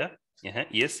E there.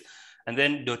 Yes, and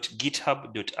then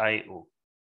 .github.io.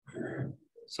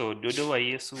 So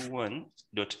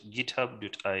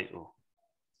dodowayesu1.github.io.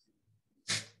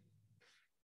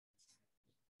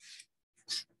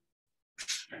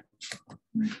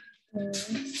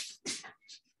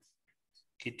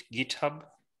 GitHub.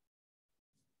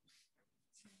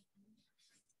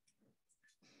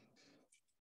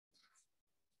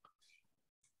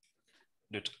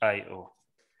 .io.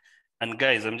 And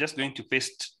guys, I'm just going to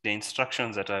paste the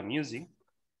instructions that I'm using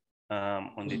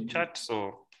on the chat.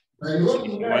 So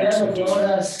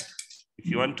if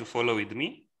you want to follow with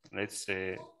me, let's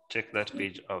check that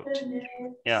page out.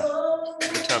 Yeah,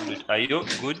 github.io,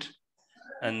 good.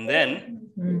 And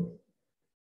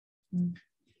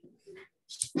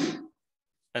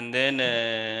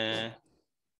then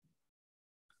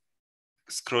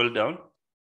scroll down.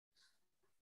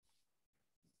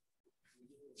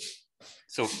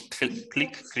 So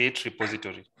click create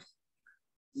repository.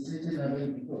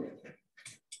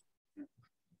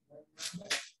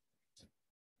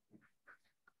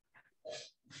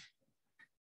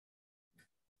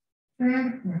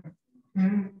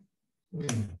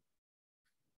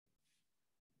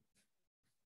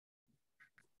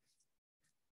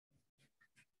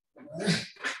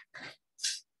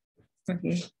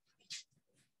 Okay.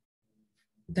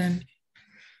 Done.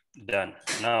 Done.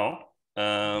 Now,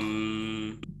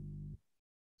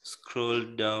 scroll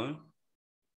down.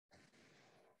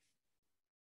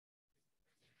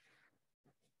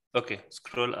 Okay,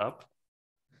 scroll up.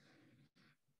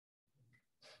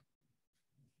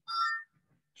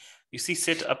 You see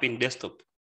set up in desktop.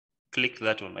 Click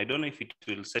that one. I don't know if it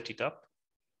will set it up.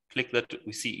 Click that.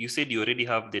 We see, you said you already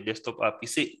have the desktop app. You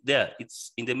say there,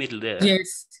 it's in the middle there.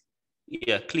 Yes.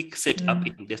 Yeah, click set up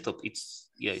in desktop. It's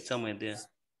somewhere there.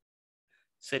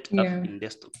 Set up in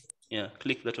desktop. Yeah,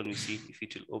 click that one. You see if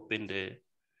it will open the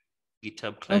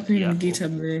GitHub client. Open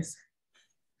GitHub, yes.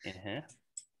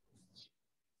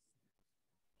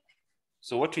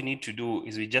 So what we need to do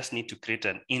is we just need to create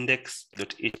an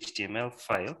index.html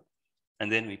file,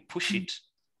 and then we push it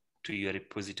to your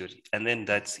repository, and then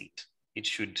that's it. It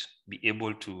should be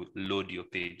able to load your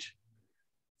page.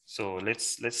 So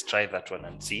let's try that one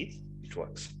and see if it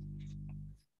works.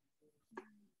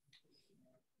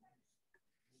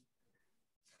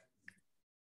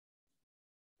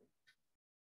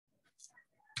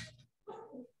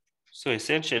 So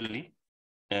essentially,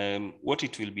 what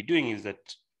it will be doing is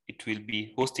that it will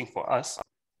be hosting for us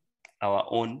our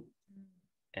own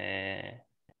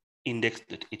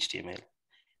index.html,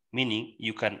 meaning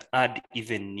you can add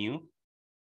even new,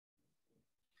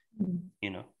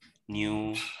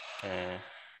 new.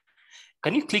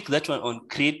 Can you click that one on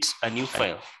create a new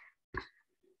file?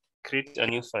 Create a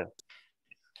new file.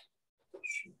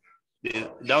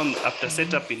 Down after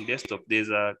setup in desktop, there's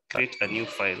a create a new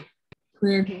file.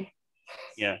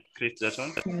 Yeah, create that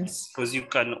one. Yes. Because you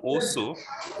can also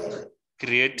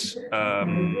create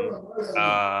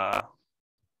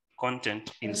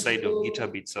content inside of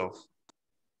GitHub itself.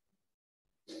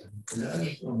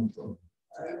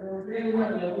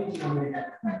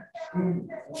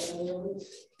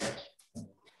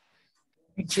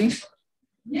 Okay.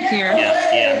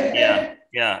 Here.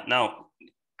 Yeah. Now,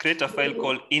 create a file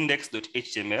called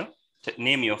index.html.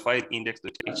 Name your file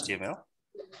index.html.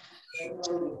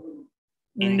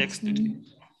 Index.html.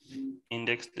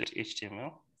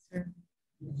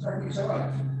 Sorry.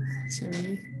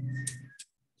 Sorry.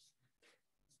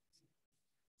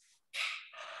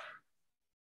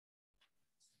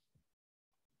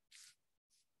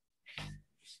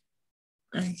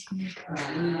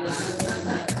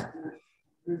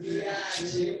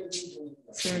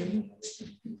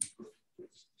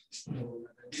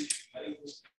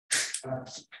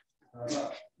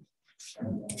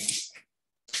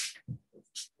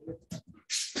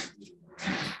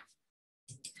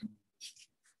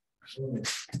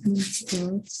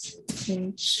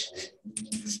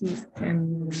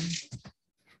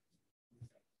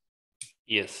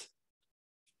 Yes.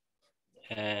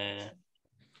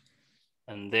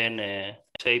 And then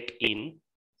type in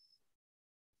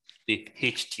the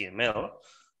HTML,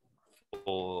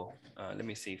 or let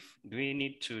me see, do we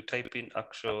need to type in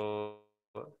actual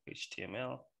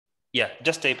HTML? Yeah,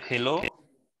 just type hello.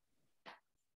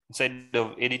 Instead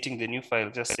of editing the new file,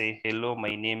 just say hello,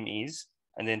 my name is,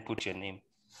 and then put your name.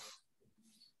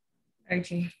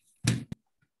 Okay.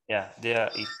 Yeah, there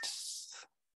it's,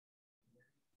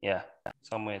 yeah,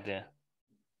 somewhere there.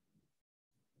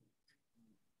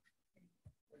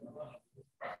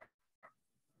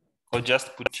 Or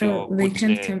just put your. So they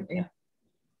can't come in.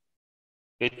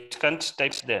 It can't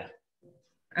type there.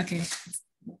 Okay.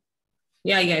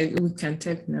 Yeah, we can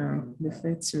type now. The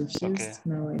first refused. Okay.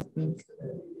 Now I think.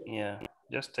 Yeah,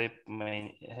 just type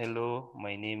hello,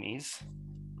 my name is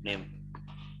name.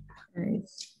 Right.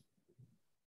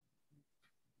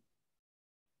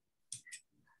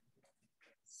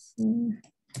 So.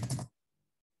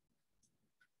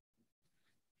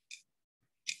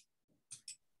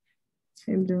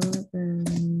 Hello,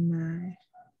 my.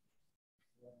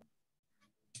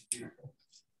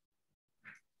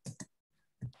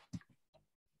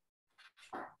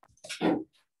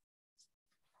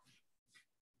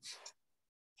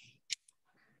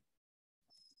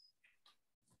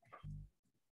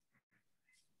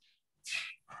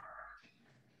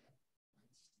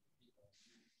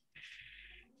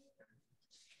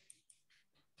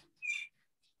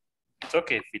 It's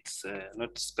okay if it's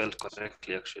not spelled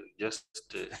correctly, actually. Just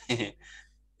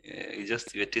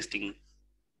you're testing.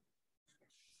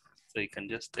 So you can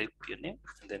just type your name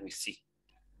and then we see.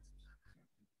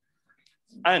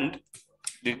 And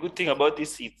the good thing about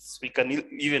this is we can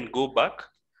even go back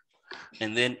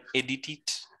and then edit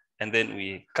it, and then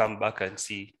we come back and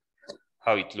see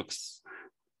how it looks.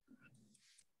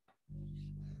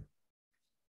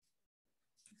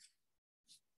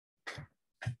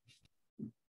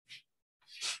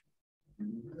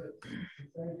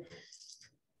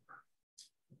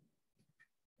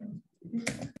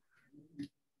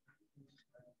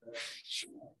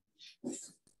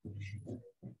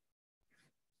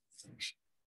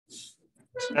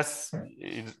 That's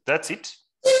it.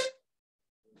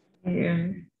 Yeah.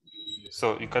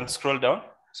 So you can scroll down.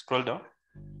 Scroll down.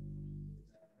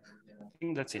 I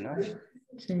think that's enough.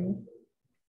 Okay.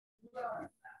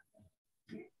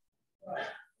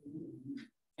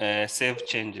 Save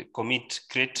change, commit,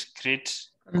 create,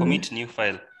 commit new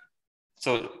file.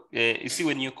 So you see,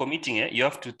 when you're committing it, you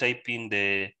have to type in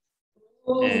the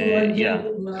you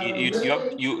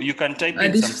can type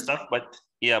in some stuff, but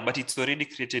it's already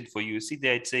created for you. See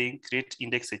there, it's saying create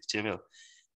index HTML.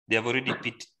 They have already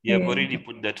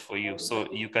put that for you.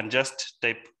 So you can just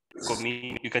type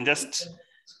commit. You can just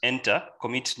enter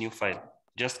commit new file.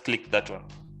 Just click that one.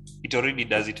 It already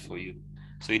does it for you.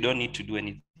 So you don't need to do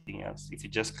anything else. If you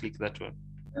just click that one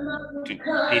to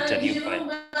create a new file.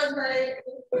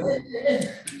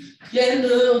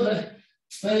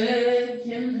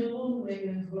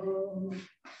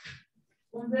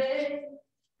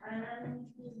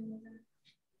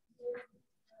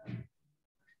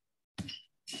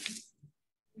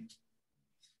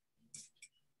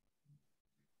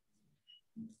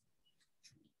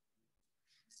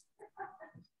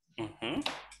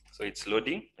 So it's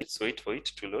loading. Let's wait for it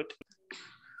to load.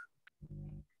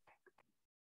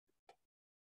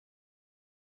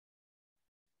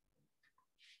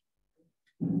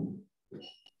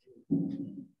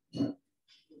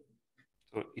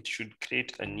 So it should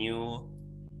create a new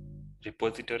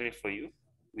repository for you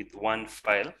with one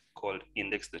file called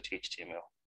index.html.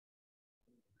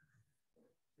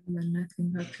 But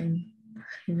nothing happened.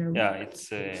 Yeah,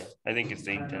 it's I think it's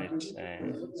the internet.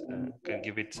 Can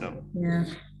give it some. Yeah.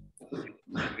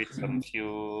 Give it some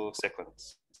few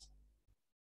seconds.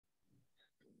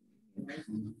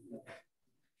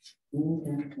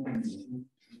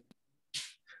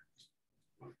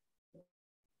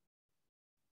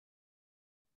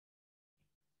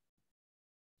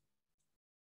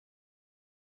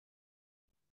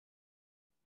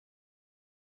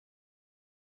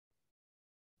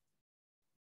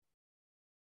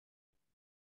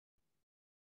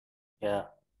 Yeah,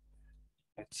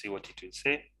 let's see what it will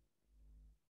say.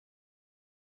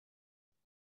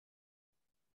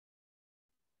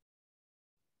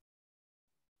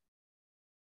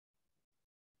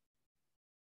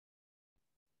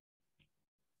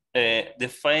 A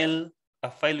file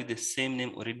with the same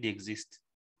name already exists.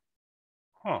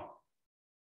 Huh.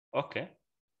 Okay.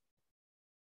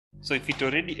 So if it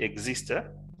already exists,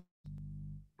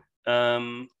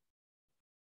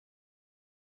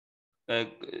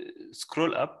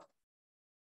 scroll up.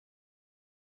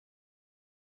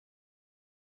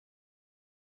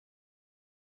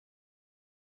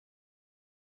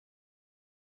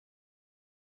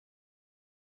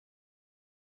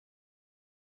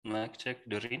 Mic check,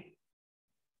 Doreen.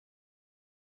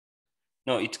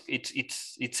 No, it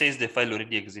says the file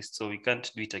already exists, so we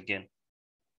can't do it again.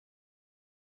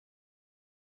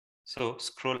 So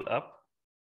scroll up.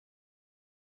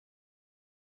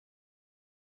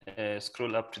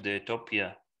 Scroll up to the top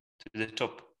here, to the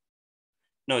top.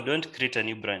 No, don't create a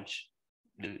new branch.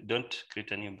 Don't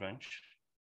create a new branch.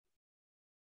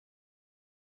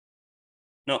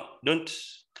 No, don't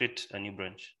create a new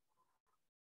branch.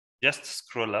 Just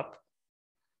scroll up.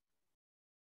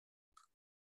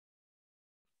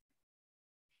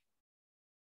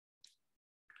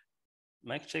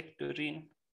 Mic check, Doreen.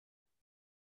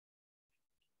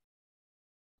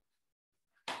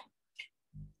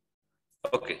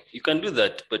 Okay, you can do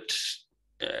that, but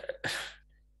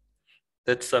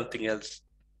that's something else.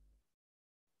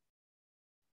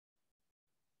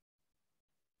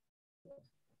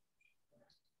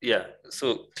 Yeah,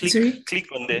 so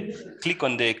click on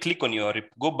your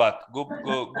go back, go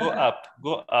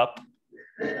up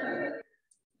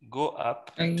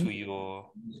to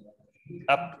your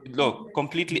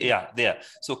completely there.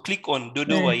 So click on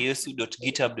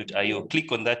dodowayesu.github.io.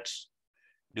 Click on that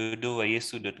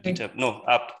dodowayesu.github. No,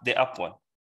 the app one.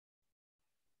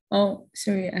 Oh,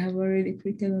 sorry, I have already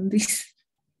clicked on this.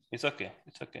 It's okay.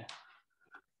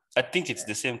 I think it's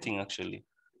the same thing actually.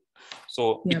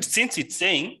 So since it's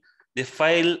saying the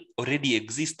file already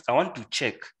exists, I want to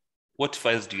check what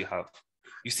files do you have.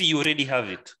 You see, you already have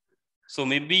it. So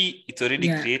maybe it's already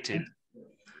created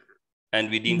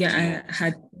and we didn't know. I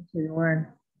had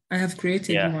one. I have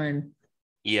created one.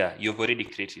 Yeah, you've already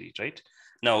created it, right?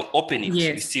 Now open it.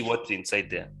 Yes. We see what's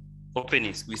inside there. Open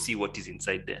it. We see what is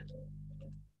inside there.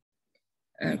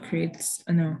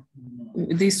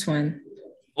 This one.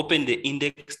 Open the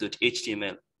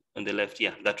index.html on the left.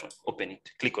 Yeah, that one. Open it.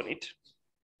 Click on it.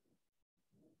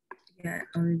 Yeah,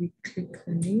 I already clicked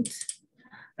on it.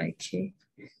 Okay.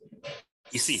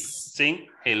 You see, saying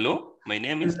hello, my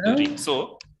name is Doreen.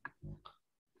 So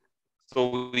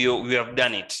So we have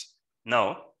done it.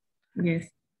 Now, Yes.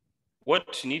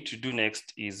 what you need to do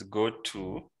next is go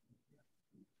to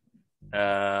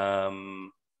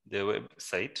the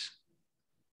website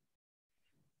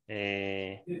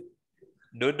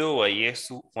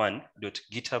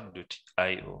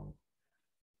dodowayesu1.github.io.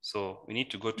 So we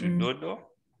need to go to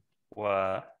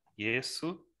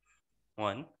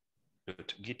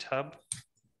dodowayesu1.github.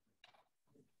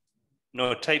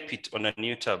 No, type it on a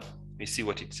new tab. We see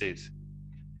what it says.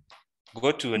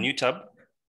 Go to a new tab.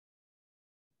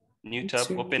 New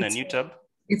tab, open a new tab.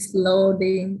 It's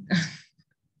loading.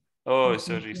 Oh,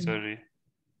 sorry.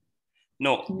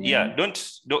 No, yeah,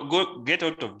 don't go, get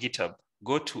out of GitHub.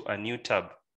 Go to a new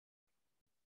tab.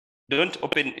 Don't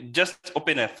open, just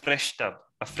open a fresh tab,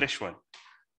 a fresh one.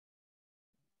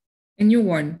 A new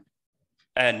one.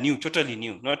 New, totally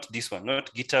new, not this one,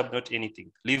 not GitHub, not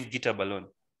anything. Leave GitHub alone.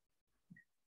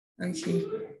 Okay.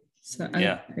 So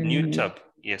yeah, new tab.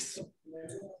 Yes,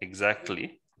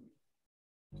 exactly.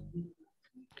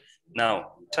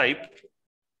 Now type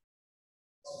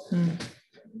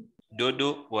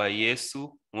Dodo wa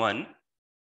Yesu 1.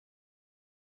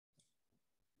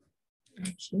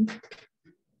 Okay.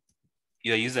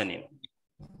 Your username.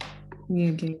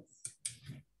 Yeah, guys.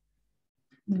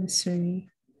 I'm sorry.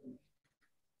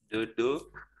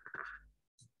 Dodo.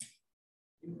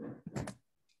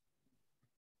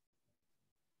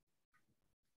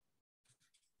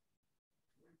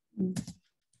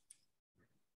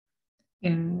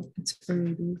 Yeah, it's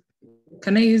already.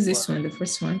 Can I use this one, the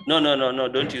first one? No,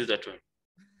 don't use that one.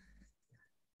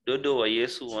 Dodo wa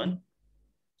Yesu 1.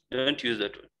 Don't use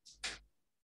that one.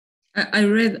 I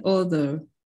read all the.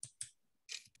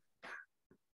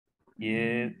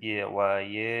 Yeah, wa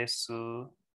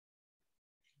Yesu.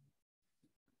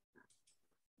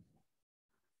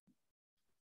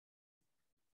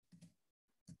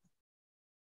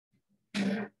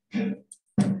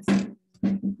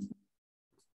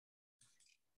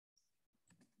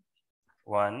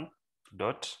 One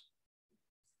dot,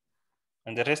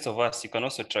 and the rest of us, you can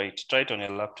also try it. Try it on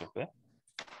your laptop.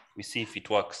 We see if it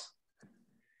works.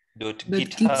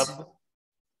 GitHub.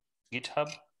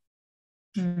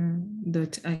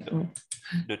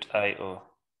 .io.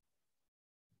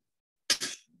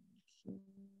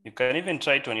 You can even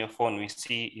try it on your phone. We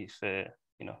see if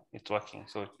it's working.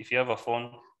 So if you have a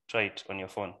phone, try it on your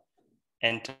phone.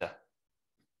 Enter.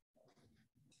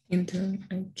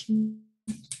 Okay.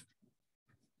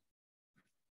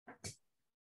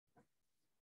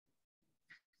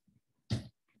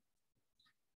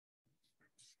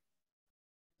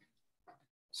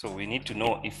 So we need to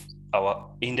know if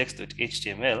our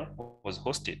index.html was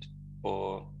hosted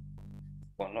or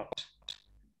not.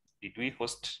 Did we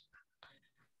host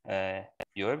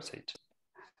your website?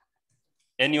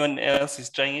 Anyone else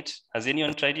is trying it? Has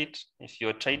anyone tried it? If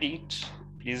you're tried it,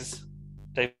 please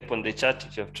type on the chat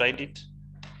if you have tried it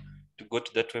to go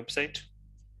to that website.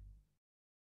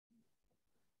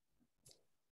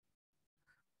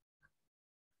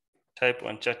 Type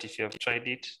on chat if you have tried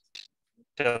it.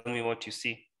 Tell me what you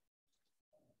see.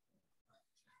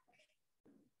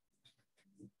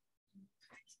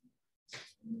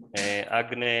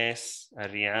 Agnes,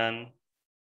 Ariane,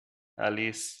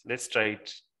 Alice, let's try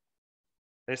it.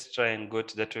 Let's try and go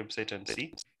to that website and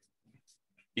see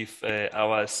if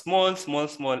our small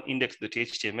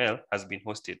index.html has been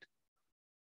hosted.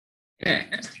 Yeah,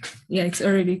 it's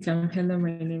already come. Hello,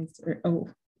 my name is. Oh,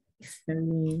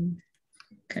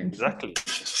 exactly.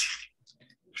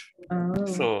 Oh,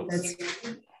 so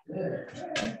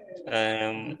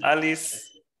Alice,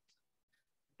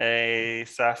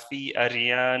 Safi,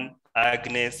 Ariane,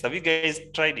 Agnes, have you guys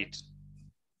tried it?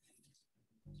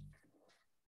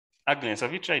 Agnes,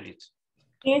 have you tried it?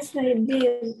 Yes, I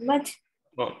did. But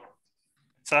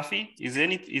Safi,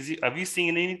 have you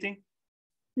seen anything?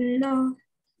 no.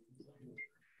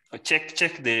 Check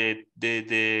the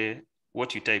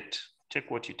what you typed.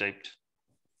 Check what you typed.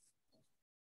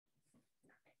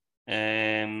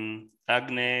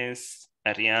 Agnes,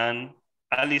 Ariane,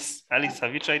 Alice,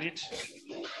 have you tried it?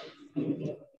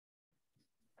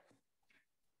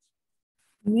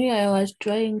 Me, I was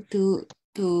trying to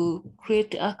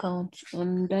create accounts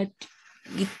on that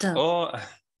GitHub. Oh,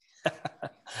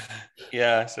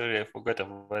 yeah, sorry, I forgot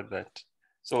about that.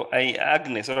 So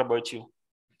Agnes, what about you?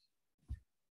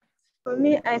 For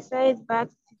me, I tried, but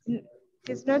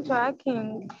it's not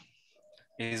working.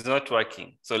 It's not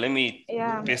working. So let me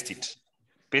paste it.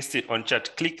 Paste it on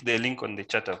chat. Click the link on the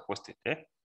chat I've posted.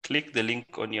 Click the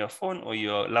link on your phone or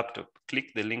your laptop.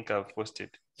 Click the link I've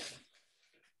posted.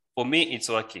 For me, it's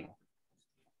working.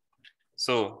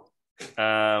 So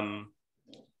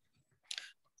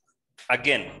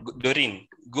again, Doreen,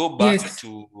 go back Yes.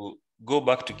 to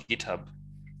GitHub.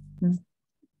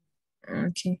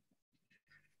 Okay.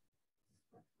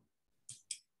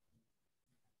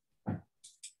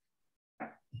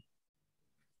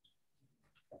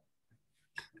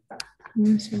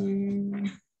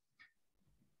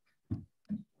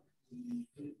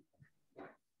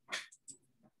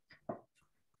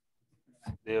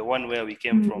 The one where we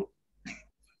came from.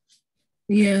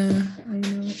 Yeah, I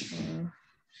know.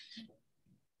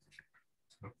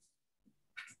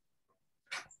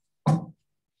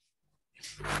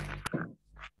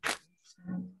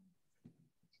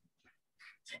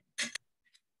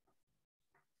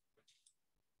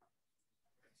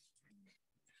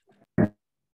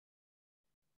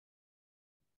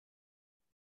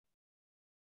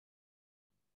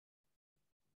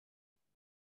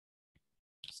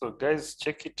 So guys,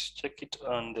 check it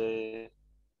on the.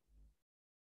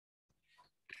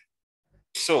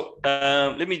 So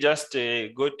let me just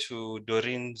go to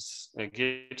Doreen's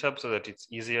GitHub so that it's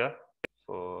easier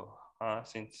for her,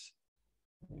 since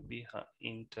maybe her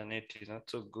internet is not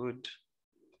so good.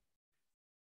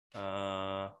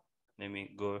 Let me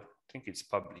go. I think it's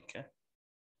public.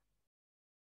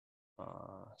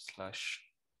 Slash.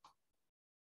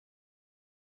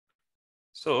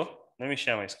 So let me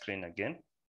share my screen again.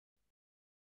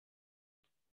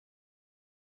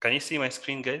 Can you see my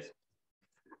screen, guys?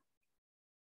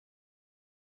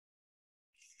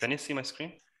 Can you see my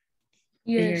screen?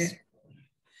 Yes.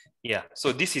 Yeah.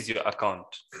 So this is your account,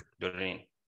 Doreen.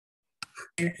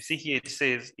 You see here it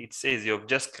says you've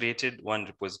just created one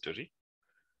repository,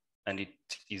 and it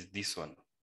is this one.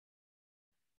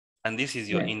 And this is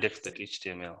your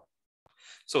index.html.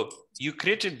 So you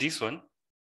created this one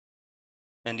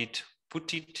and it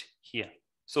put it here.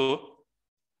 So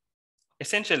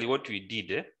essentially what we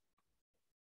did,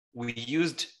 we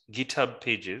used GitHub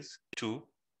Pages to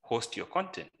host your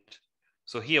content.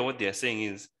 So here what they are saying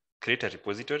is create a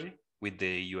repository with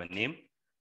your name.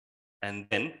 And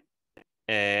then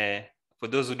for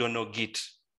those who don't know Git,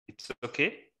 it's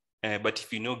okay. But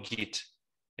if you know Git,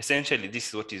 essentially this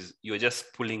is what is, you're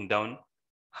just pulling down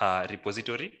her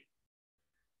repository.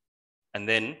 And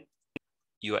then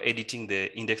you are editing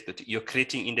the index, you're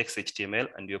creating index.html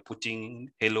and you're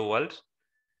putting hello world,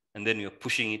 and then you're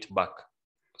pushing it back.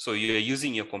 So you're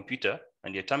using your computer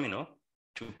and your terminal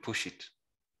to push it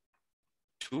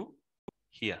to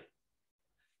here.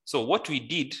 So what we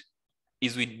did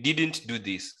is we didn't do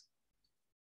this.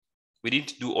 We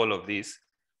didn't do all of this.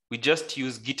 We just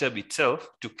use GitHub itself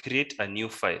to create a new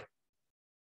file.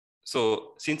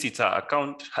 So since it's her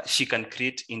account, she can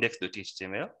create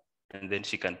index.html and then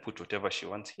she can put whatever she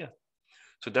wants here.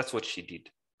 So that's what she did.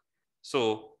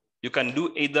 So you can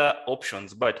do either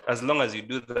options, but as long as you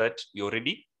do that, you're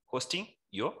already hosting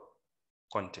your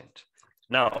content.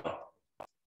 Now,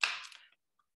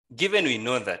 given we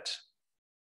know that,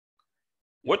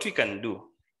 what we can do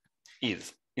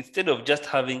is, instead of just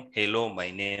having, hello,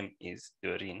 my name is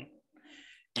Doreen,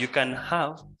 you can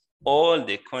have all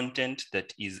the content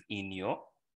that is in your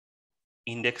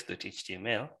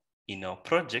index.html in our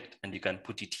project, and you can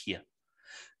put it here.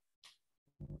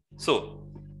 So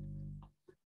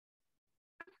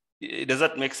does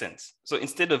that make sense? So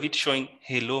instead of it showing,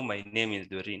 hello, my name is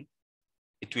Doreen,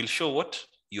 it will show what?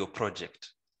 Your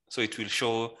project. So it will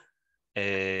show,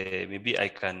 maybe I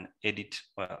can edit.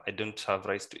 Well, I don't have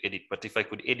rights to edit, but if I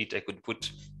could edit, I could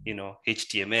put,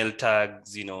 HTML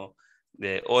tags,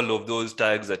 all of those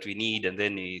tags that we need, and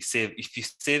then you save. If you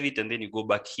save it and then you go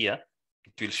back here,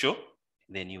 it will show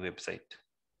the new website.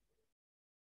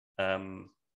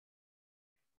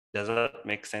 Does that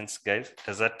make sense, guys?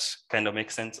 Does that kind of make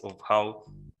sense of how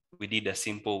we did a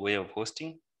simple way of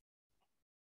hosting?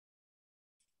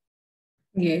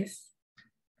 Yes.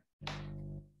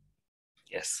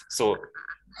 Yes. So,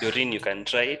 Doreen, you can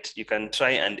try it. You can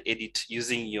try and edit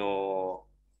using your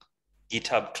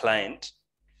GitHub client.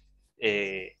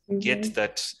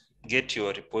 Get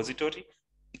your repository,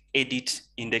 edit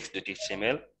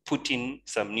index.html, put in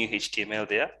some new HTML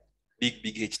there, big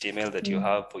HTML that you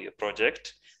have for your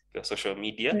project, your social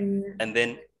media, and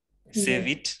then save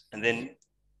it and then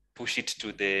push it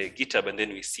to the GitHub, and then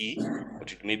we see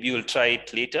what it, maybe you'll try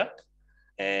it later,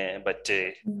 but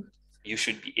you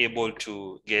should be able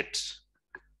to get,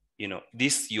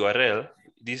 this URL,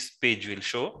 this page will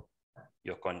show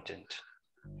your content.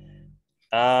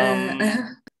 You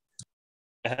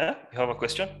have a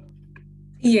question?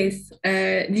 Yes.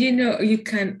 Do you know you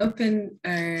can open?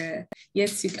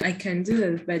 Yes, I can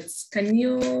do it. But can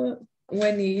you,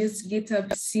 when you use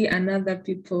GitHub, see another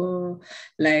people,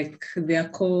 like their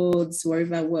codes,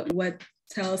 whatever, what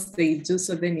else they do,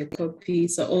 so then you copy.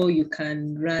 So all you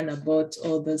can run about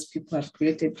all those people have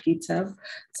created GitHub.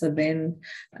 So then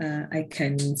I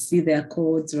can see their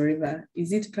codes wherever.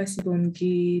 Is it possible on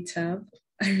GitHub?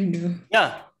 I don't know.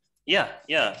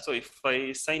 Yeah. So if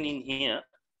I sign in here,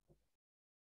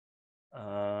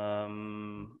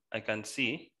 I can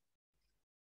see.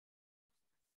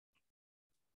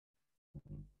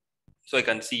 So I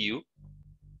can see you.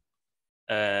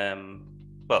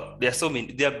 Well, there are so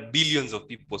many, there are billions of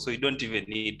people, so you don't even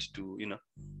need to, you know,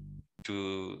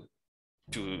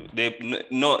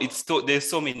 there's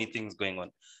so many things going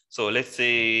on. So let's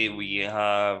say we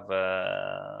have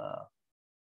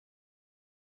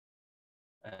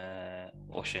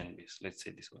ocean base. Let's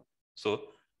say this one.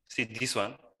 So see, this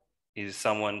one is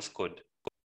someone's code,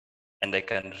 and I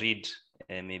can read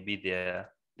maybe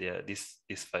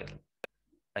this file.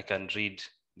 I can read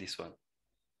this one.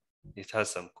 It has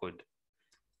some code.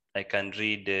 I can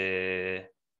read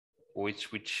which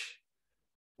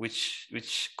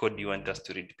code you want us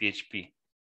to read. PHP.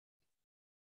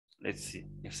 Let's see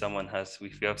if someone has.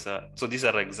 If you have some, so these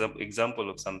are example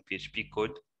of some PHP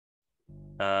code.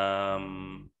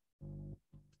 Well,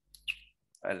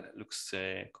 looks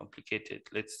complicated.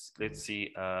 Let's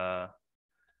see.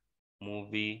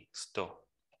 Movie store.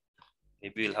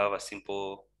 Maybe we'll have a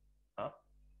simple.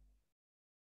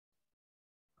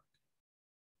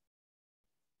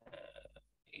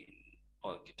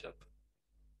 All GitHub.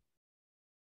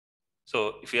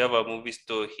 So if we have a movie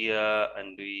store here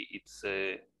and it's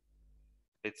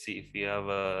let's see if we have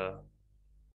a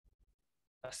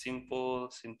simple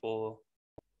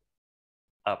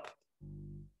app.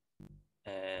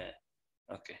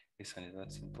 Okay, this one is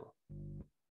not simple.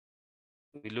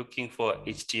 We're looking for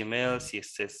HTML,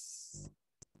 CSS,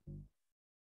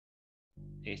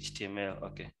 HTML.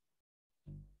 Okay.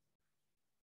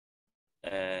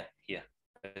 Here,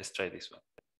 let's try this one.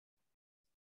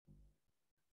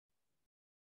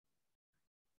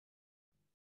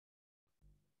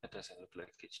 That doesn't look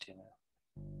like HTML.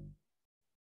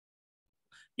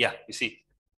 Yeah, you see,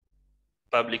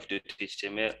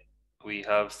 public.html. We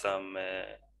have some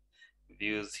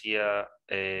views here,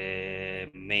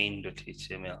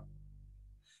 main.html.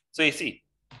 So you see,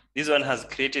 this one has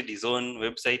created his own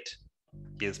website.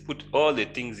 He has put all the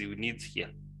things you need here.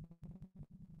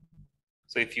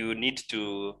 So if you need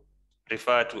to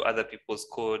refer to other people's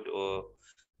code, or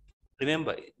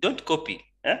remember, don't copy,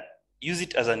 use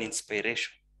it as an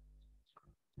inspiration.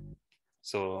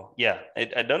 So yeah,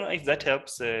 I don't know if that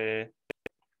helps. Does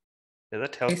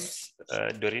that help, yes.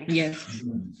 Doreen?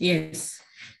 Yes.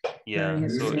 Yeah.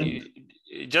 So you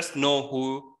just know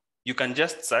who you can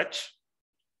just search,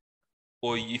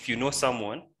 or if you know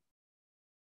someone,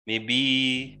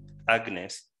 maybe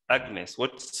Agnes. Agnes,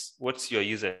 what's your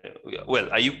user? Well,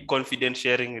 are you confident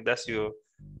sharing that's your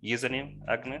username,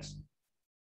 Agnes?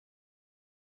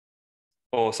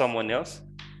 Or someone else?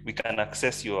 We can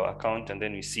access your account and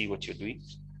then we see what you're doing.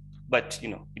 But you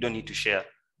know, you don't need to share.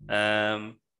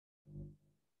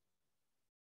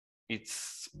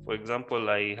 It's, for example,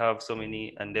 I have so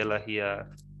many Andela here,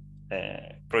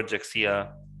 projects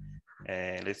here.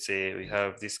 Let's say we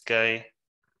have this guy,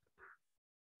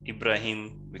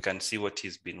 Ibrahim. We can see what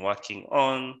he's been working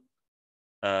on.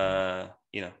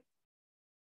 You know,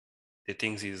 the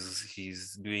things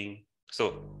he's doing.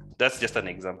 So that's just an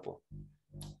example.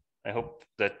 I hope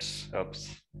that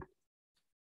helps.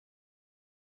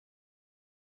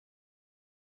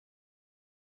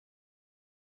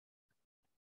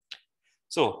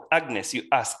 So Agnes, you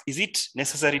ask, is it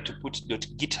necessary to put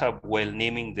 .github while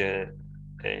naming the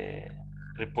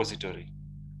repository?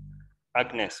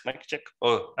 Agnes, mic check.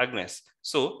 Oh, Agnes.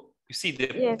 So you see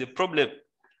the problem.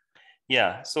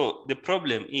 Yeah. So the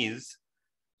problem is,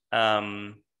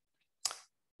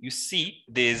 you see,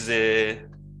 there's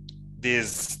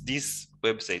this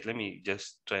website. Let me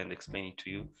just try and explain it to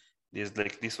you. There's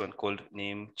like this one called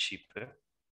Namecheap.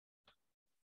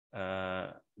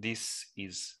 This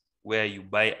is where you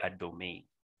buy a domain,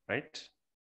 right?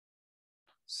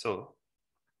 So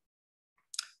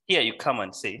here you come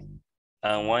and say,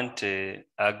 I want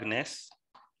Agnes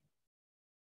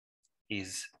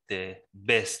is the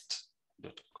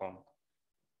best.com.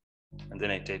 And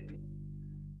then I type in.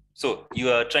 So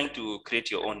you are trying to create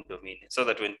your own domain so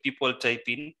that when people type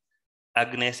in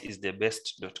Agnes is the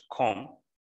best.com,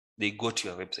 they go to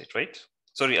your website, right?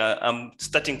 Sorry, I'm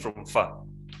starting from far.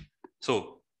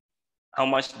 So how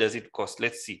much does it cost?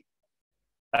 Let's see.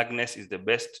 Agnes is the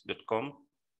best.com.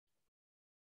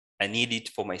 I need it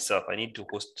for myself. I need to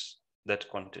host that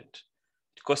content.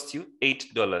 It costs you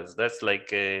 $8. That's like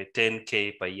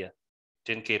 10K per year,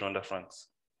 10K Rwanda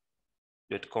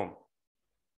francs.com.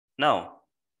 Now,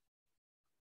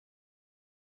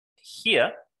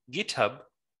 here, GitHub,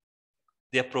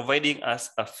 they're providing us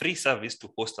a free service to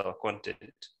host our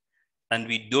content. And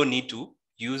we don't need to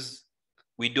use,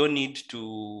 we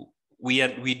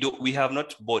have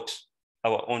not bought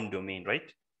our own domain,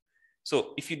 right?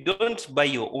 So if you don't buy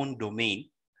your own domain,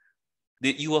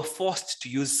 you are forced to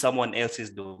use someone else's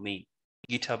domain,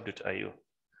 github.io.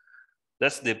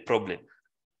 That's the problem.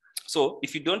 So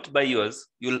if you don't buy yours,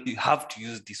 you have to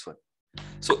use this one.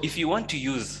 So if you want to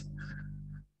use,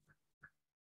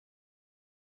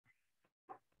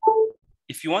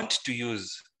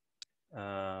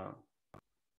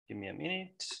 give me a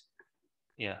minute.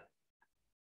 Yeah.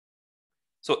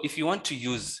 So if you want to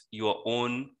use your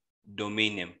own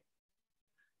domain name,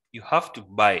 you have to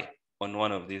buy on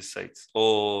one of these sites,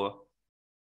 or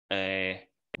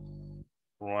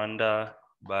Rwanda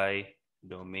by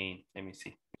domain. Let me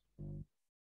see.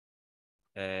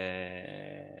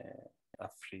 A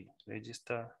free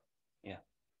register. Yeah.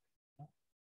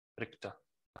 Recta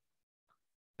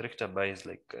buys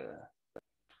like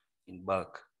in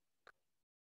bulk.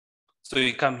 So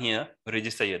you come here,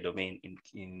 register your domain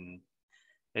in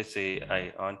let's say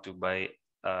I want to buy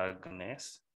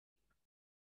agnes.co.rw.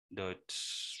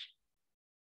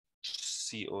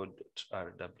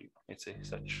 Let's say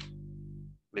such.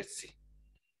 Let's see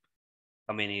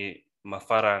how many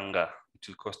mafaranga it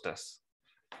will cost us.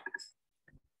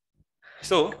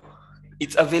 So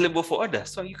it's available for order,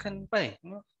 so you can buy.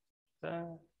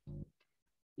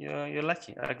 You're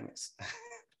lucky, Agnes.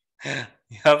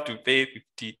 You have to pay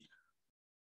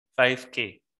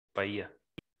 55K per year.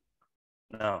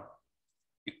 Now,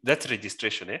 that's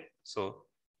registration, eh? So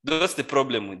that's the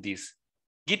problem with this.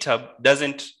 GitHub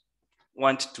doesn't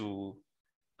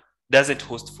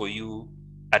host for you,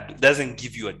 doesn't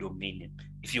give you a domain name.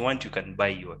 If you want, you can buy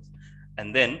yours.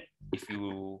 And then if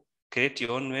you create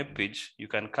your own web page, you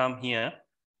can come here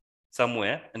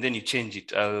somewhere and then you change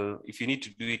it. If you need to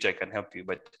do it, I can help you.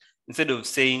 But instead of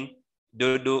saying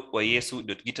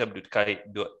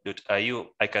dodo.github.io,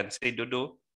 I can say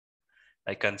Dodo.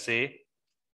 I can say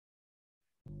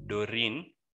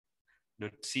Doreen.co.rw.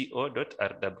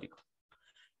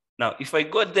 Now, if I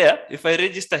go there, if I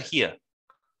register here,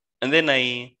 and then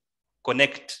I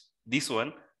connect this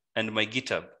one and my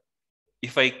GitHub,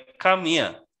 if I come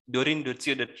here,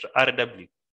 Doreen.co.rw,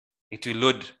 it will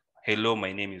load, hello,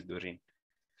 my name is Doreen.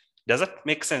 Does that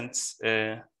make sense,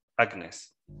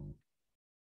 Agnes?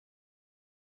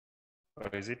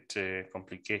 Or is it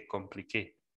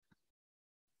complicated?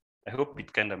 I hope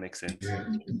it kind of makes sense.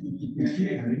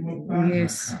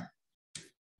 Yes.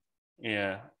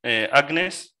 Yeah.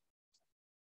 Agnes?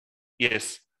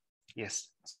 Yes.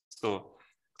 So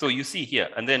you see here,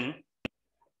 and then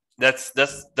that's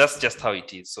just how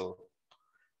it is. So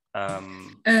I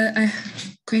have a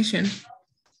question.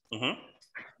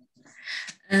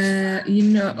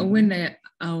 When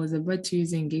I was about to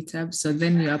using GitHub, so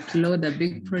then you upload a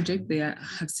big project. They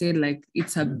have said like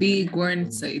it's a big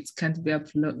one, so it can't be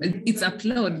uploaded. It's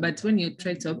upload, but when you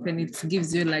try to open it, it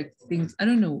gives you like things. I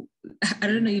don't know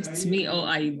if it's me or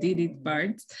I did it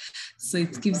part. So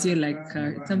it gives you like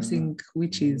something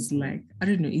which is like, I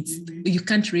don't know. You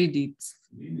can't read it.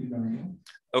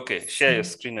 Okay, share your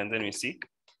screen and then we see.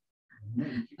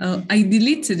 I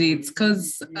deleted it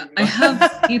because I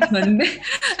have it on there.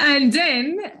 And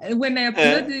then when I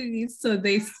uploaded it, so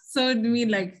they showed me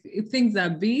like things are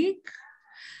big.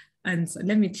 And so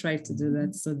let me try to do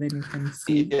that so then you can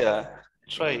see. Yeah,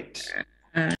 try it.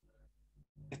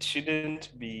 It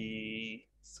shouldn't be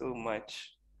so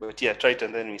much, but yeah, try it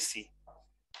and then we see.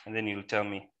 And then you'll tell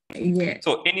me. Yeah.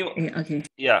 So anyone? Okay.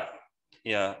 Yeah.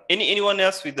 Anyone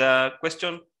else with a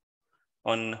question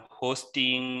on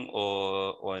hosting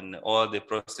or on all the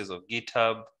process of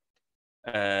GitHub?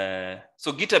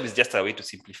 So GitHub is just a way to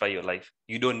simplify your life.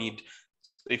 You don't need,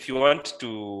 if you want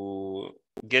to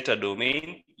get a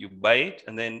domain, you buy it,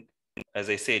 and then, as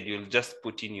I said, you'll just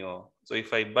put in your. So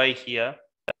if I buy here,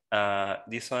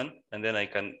 this one, and then I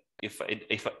can, if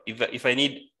I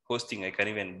need hosting, I can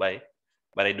even buy,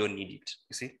 but I don't need it.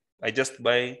 You see, I just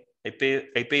buy. I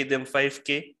pay them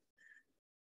 5K,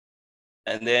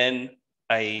 and then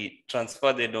I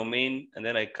transfer the domain, and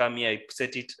then I come here, I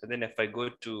set it, and then if I go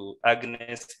to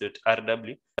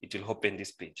agnes.rw, it will open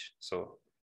this page. So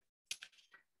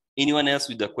anyone else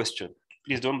with a question,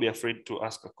 please don't be afraid to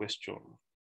ask a question.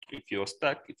 If you're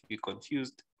stuck, if you're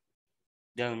confused,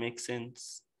 doesn't make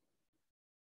sense.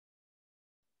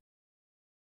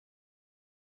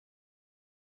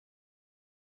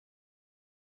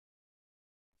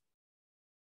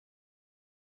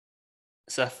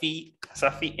 Safi,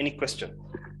 any question?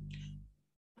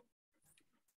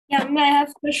 Yeah, I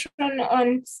have question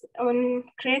on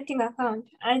creating account.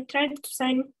 I tried to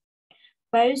sign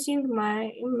by using my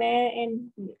email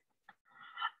and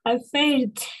I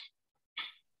failed.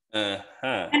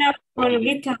 Sign up on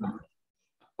GitHub.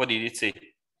 What did it say?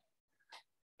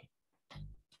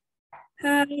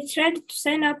 I tried to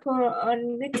sign up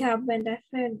on GitHub and I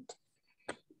failed.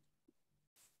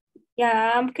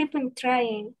 Yeah, I'm keeping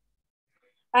trying.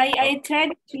 I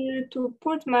tried to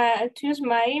use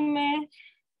my email.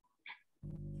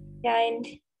 Yeah, and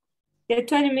they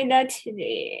told me that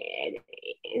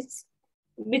it's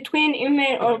between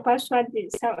email or password,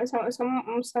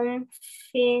 something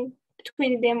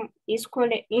between them is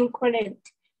called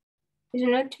incorrect. It's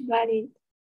not valid.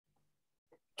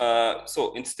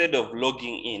 So instead of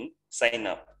logging in, sign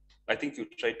up. I think you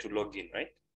try to log in,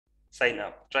 right? Sign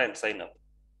up. Try and sign up.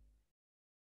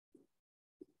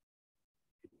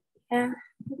 Yeah.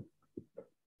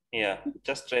 Yeah,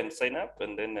 just try and sign up,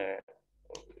 and then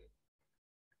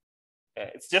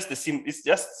it's just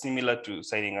similar to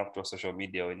signing up to a social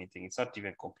media or anything. It's not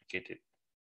even complicated.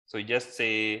 So you just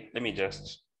say, let me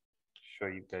just show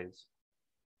you guys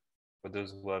for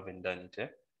those who haven't done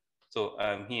it. So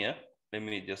I'm here. Let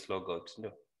me just log out. No,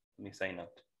 let me sign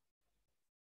out.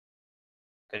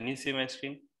 Can you see my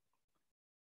screen?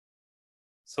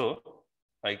 So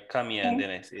I come here and then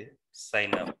I say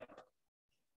sign up.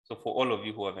 So for all of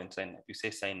you who haven't signed up, you say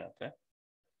sign up.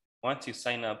 Once you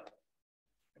sign up,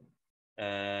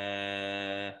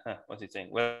 what's it saying?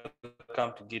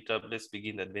 Welcome to GitHub. Let's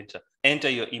begin the adventure. Enter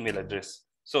your email address.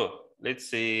 So let's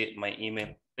say my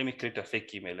email. Let me create a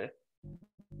fake email.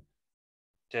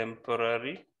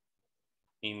 Temporary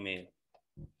email.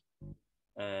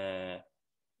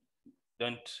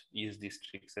 Don't use these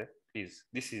tricks, please.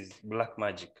 This is black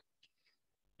magic.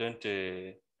 Don't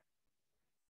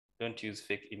use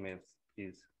fake emails,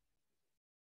 please.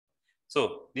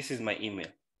 So this is my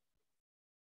email.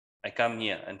 I come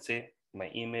here and say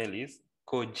my email is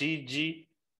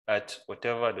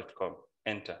kojiji@whatever.com.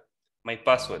 Enter. My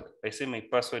password. I say my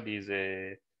password is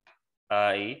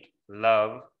I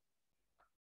love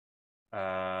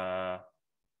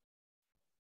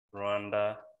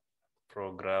Rwanda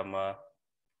programmer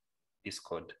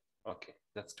Discord. Okay,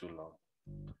 that's too long.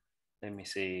 Let me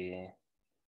say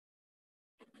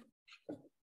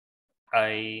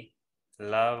I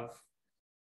love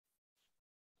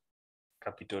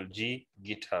capital G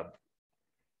GitHub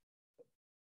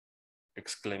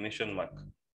exclamation mark.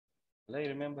 Will I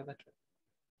remember that one?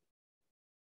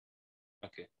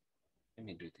 Okay, let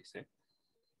me do this.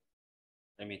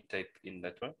 Let me type in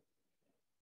that one.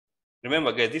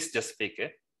 Remember, guys, this is just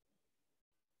fake.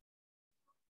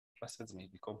 Passwords may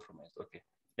be compromised. Okay,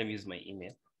 let me use my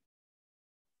email.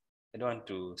 I don't want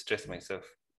to stress myself.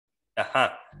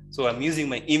 So I'm using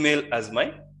my email as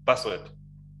my password.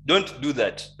 Don't do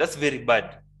that. That's very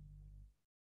bad.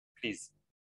 Please.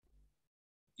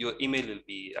 Your email will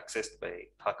be accessed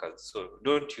by hackers. So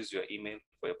don't use your email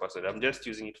for your password. I'm just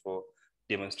using it for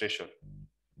demonstration.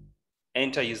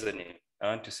 Enter username. I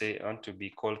want to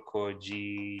be called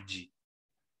KoGG.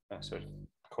 Sorry,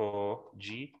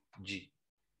 KoGG.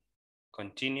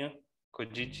 Continue.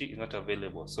 KoGG is not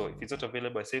available. So if it's not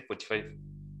available, I say 45.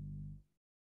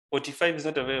 45 is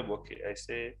not available. Okay, I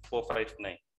say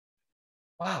 459.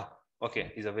 Wow.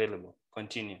 Okay, it's available.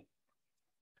 Continue.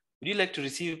 Would you like to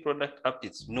receive product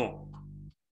updates? No.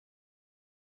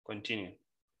 Continue.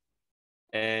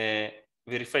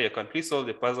 Verify your account. Please solve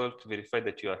the puzzle to verify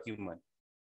that you are human.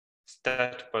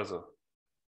 Start puzzle.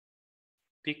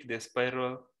 Pick the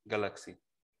spiral galaxy.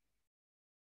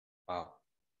 Wow.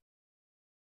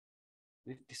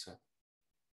 This one.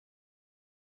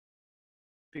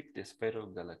 Pick the spiral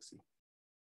galaxy.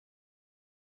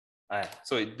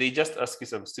 So they just ask you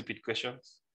some stupid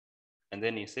questions, and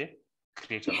then you say,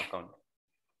 create an account.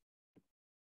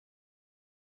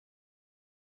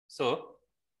 So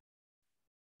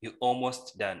you're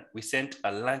almost done. We sent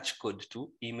a launch code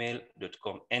to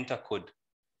email.com. Enter code.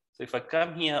 So if I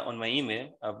come here on my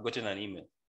email, I've gotten an email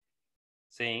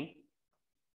saying,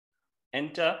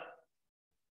 enter,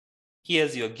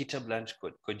 here's your GitHub launch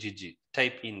code, KoGG.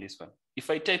 Type in this one. If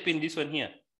I type in this one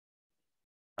here,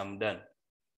 I'm done.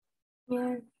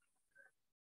 Yeah.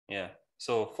 Yeah.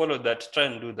 So follow that. Try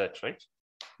and do that, right?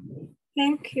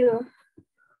 Thank you.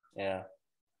 Yeah.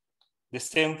 The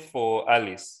same for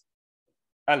Alice.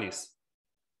 Alice.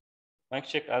 Mic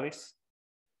check, Alice.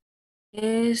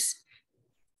 Yes.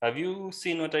 Have you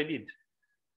seen what I did?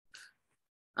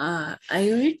 I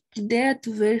reached there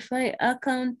to verify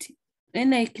account.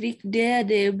 When I clicked there,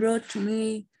 they brought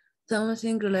me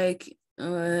something like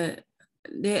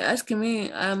they asked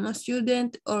me, I'm a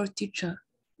student or teacher.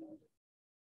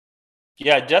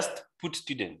 Yeah, just put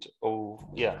student. Oh,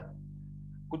 yeah.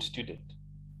 Put student.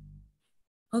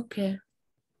 Okay.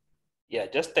 Yeah,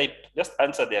 just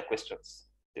answer their questions.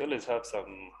 They always have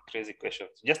some crazy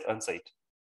questions. Just answer it.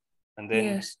 And then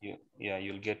Yes.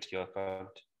 you'll get your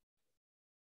account.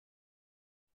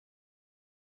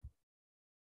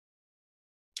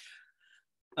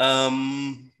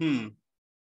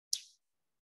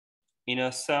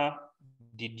 Sir,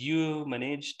 did you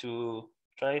manage to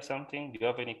try something? Do you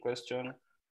have any question?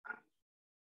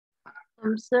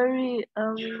 I'm sorry.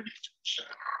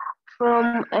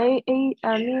 From 6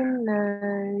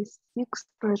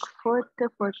 like 40,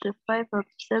 45,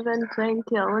 47,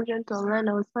 20. I wasn't online.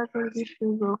 I was having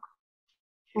issues of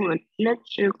net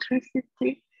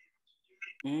electricity.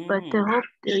 But I hope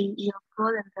you're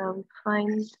call and I'll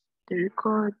find the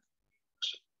record.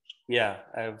 Yeah,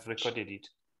 I've recorded it.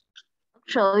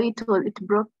 Actually, it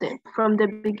broke them. From the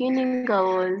beginning, I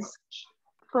was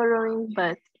following,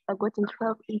 but I got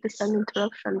into some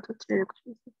interruption to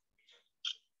electricity.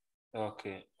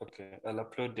 Okay. I'll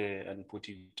upload and put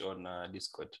it on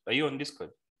Discord. Are you on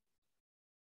Discord?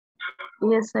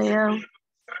 Yes, I am.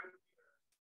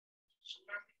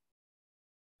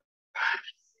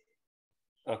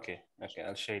 Okay,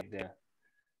 I'll share it there.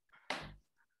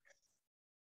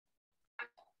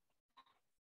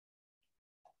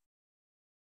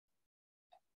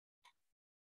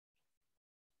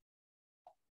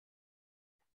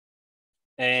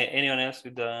 Anyone else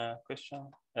with a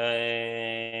question?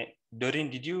 Doreen,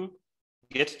 did you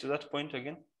get to that point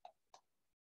again?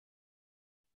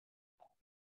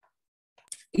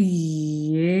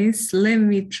 Yes, let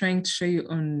me try to show you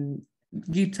on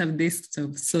GitHub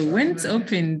desktop. So when it's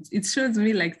opened, it shows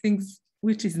me like things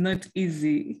which is not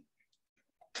easy.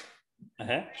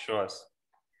 Show us.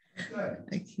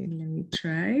 Okay, let me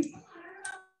try.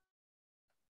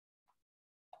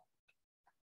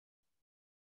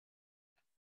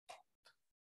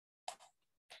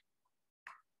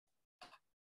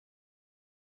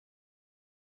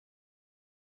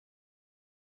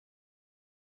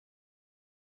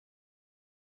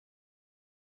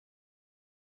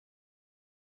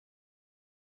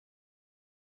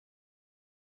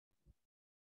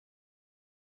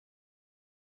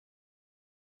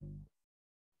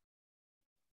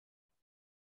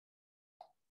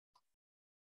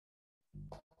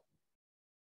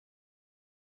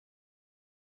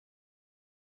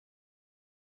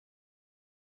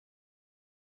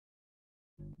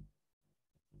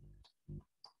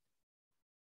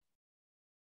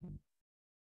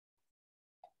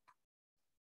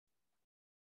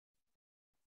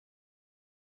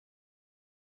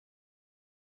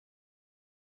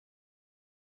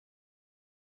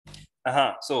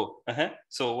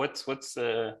 So what's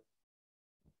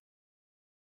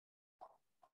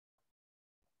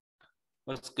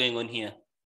going on here?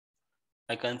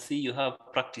 I can see you have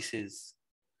practices.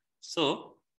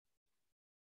 So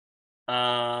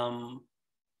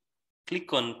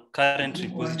click on current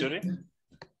repository.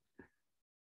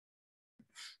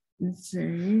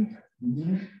 Sorry.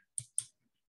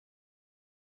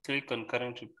 Click on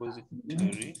current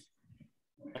repository.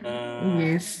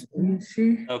 Yes, you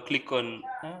see. Now click on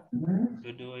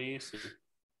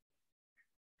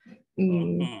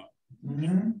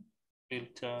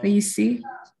filter. So you see,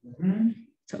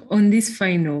 so on this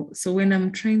final, so when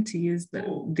I'm trying to use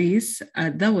this,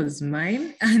 that was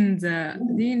mine. And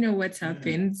do you know what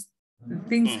happened?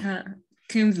 Things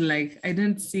came like, I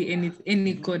don't see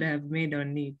any code I have made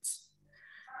on it.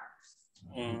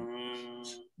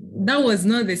 That was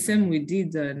not the same we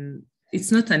did on, it's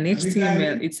not an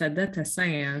HTML, it's a data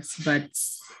science, but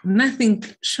nothing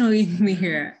showing me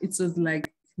here. It was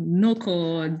like no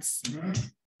codes.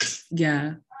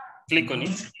 Yeah. Click on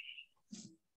it.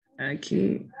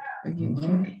 Okay.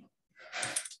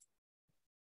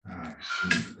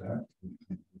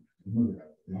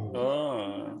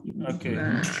 Oh,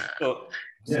 okay.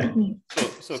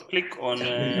 So click on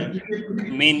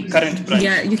main current branch.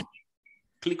 Yeah, you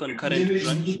click on current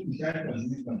branch.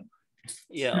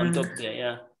 Yeah, on top there.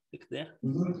 Yeah, click there.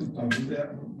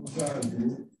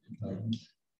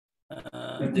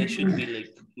 There should be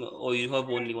like, or you have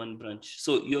only one branch.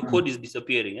 So your code is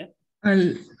disappearing, eh?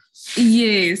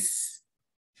 Yes.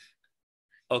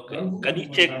 Okay. Can you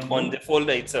check on the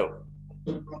folder itself?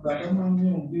 On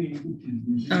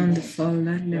the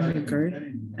folder, let me go.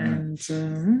 And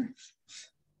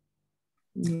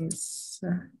yes.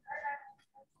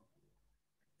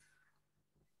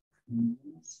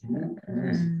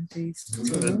 And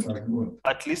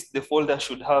at least the folder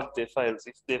should have the files.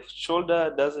 If the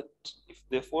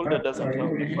folder doesn't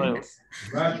have the files,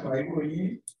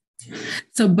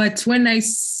 So, but when I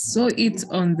saw it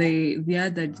on the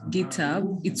other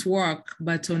GitHub, it worked,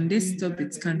 but on desktop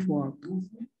it can't work.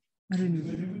 I don't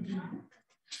know.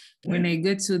 When I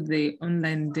go to the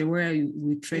online, where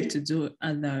we try to do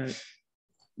other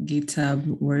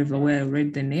GitHub, wherever where I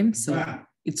read the name, so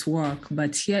it's work.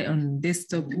 But here on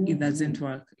desktop, it doesn't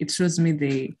work. It shows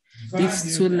me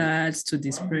it's too large to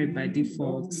display by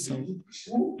default. So,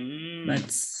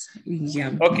 but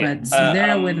yeah, okay. but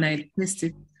there when I pressed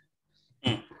it.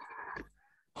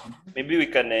 Maybe we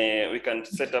can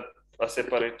set up a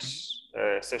separate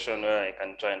session where I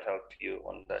can try and help you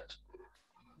on that.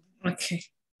 Okay,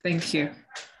 thank you.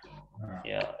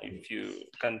 Yeah, if you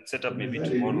can set up maybe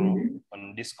tomorrow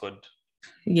on Discord.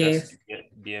 Yes.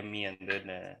 Just DM me and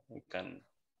then we can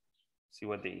see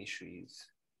what the issue is.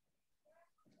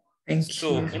 Thank you.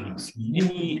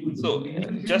 So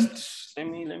just let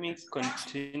me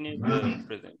continue the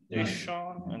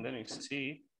presentation and then we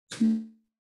see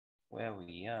where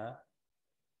we are.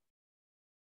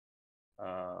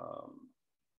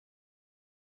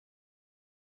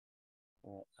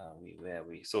 Where are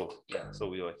we? So yeah, so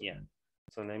we are here.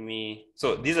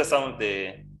 So these are some of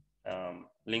the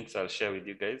links I'll share with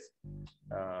you guys.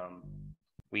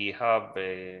 We have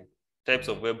types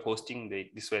of web hosting.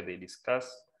 This is where they discuss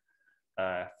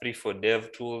free for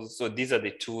dev tools. So these are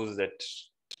the tools that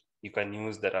you can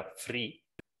use that are free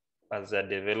as a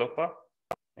developer.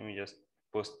 Let me just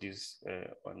post this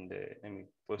on the, let me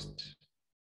post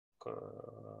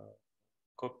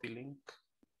copy link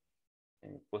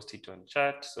and post it on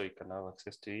chat so you can have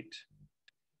access to it.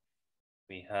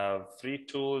 We have free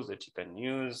tools that you can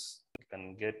use. You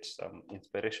can get some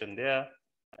inspiration there.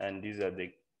 And these are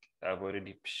I've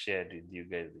already shared with you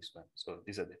guys this one. So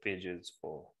these are the pages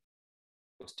for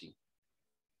posting.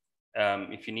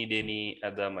 If you need any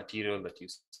other material that you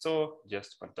saw,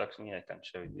 just contact me, I can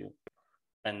share with you.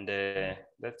 And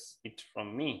that's it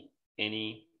from me.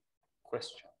 Any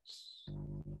questions?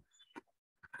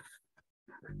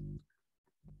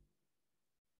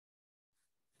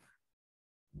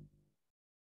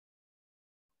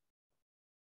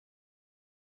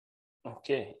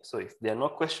 Okay, so if there are no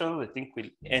questions, I think we'll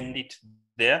end it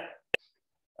there.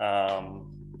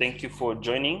 Thank you for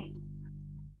joining.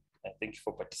 Thank you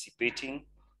for participating.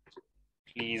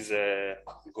 Please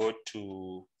go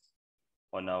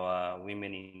on our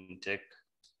Women in Tech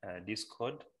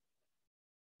Discord.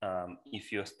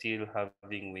 If you're still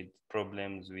having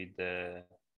problems with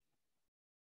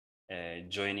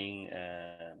joining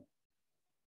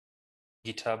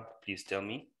GitHub, please tell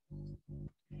me.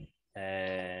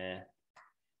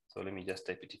 So let me just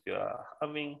type it. If you are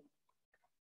having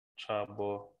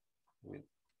trouble with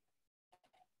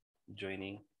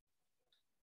joining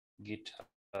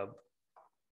GitHub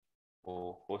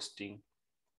or hosting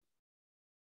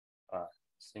a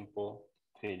simple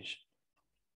page,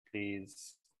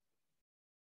 please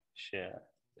share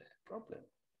the problem.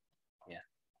 Yeah.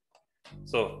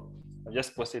 So I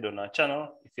just posted on our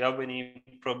channel. If you have any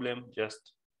problem,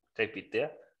 just type it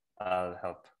there. I'll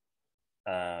help.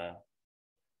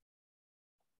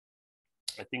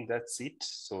 I think that's it.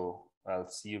 So I'll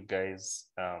see you guys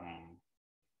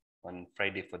on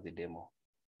Friday for the demo.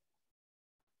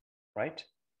 Right?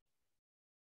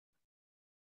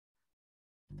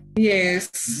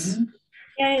 Yes.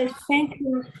 Yes, thank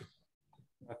you.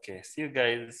 Okay, see you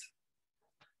guys.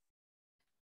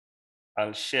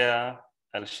 I'll share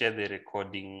the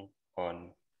recording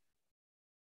on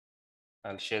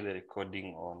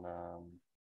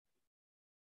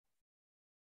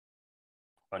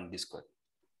Discord.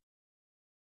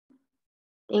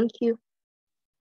 Thank you.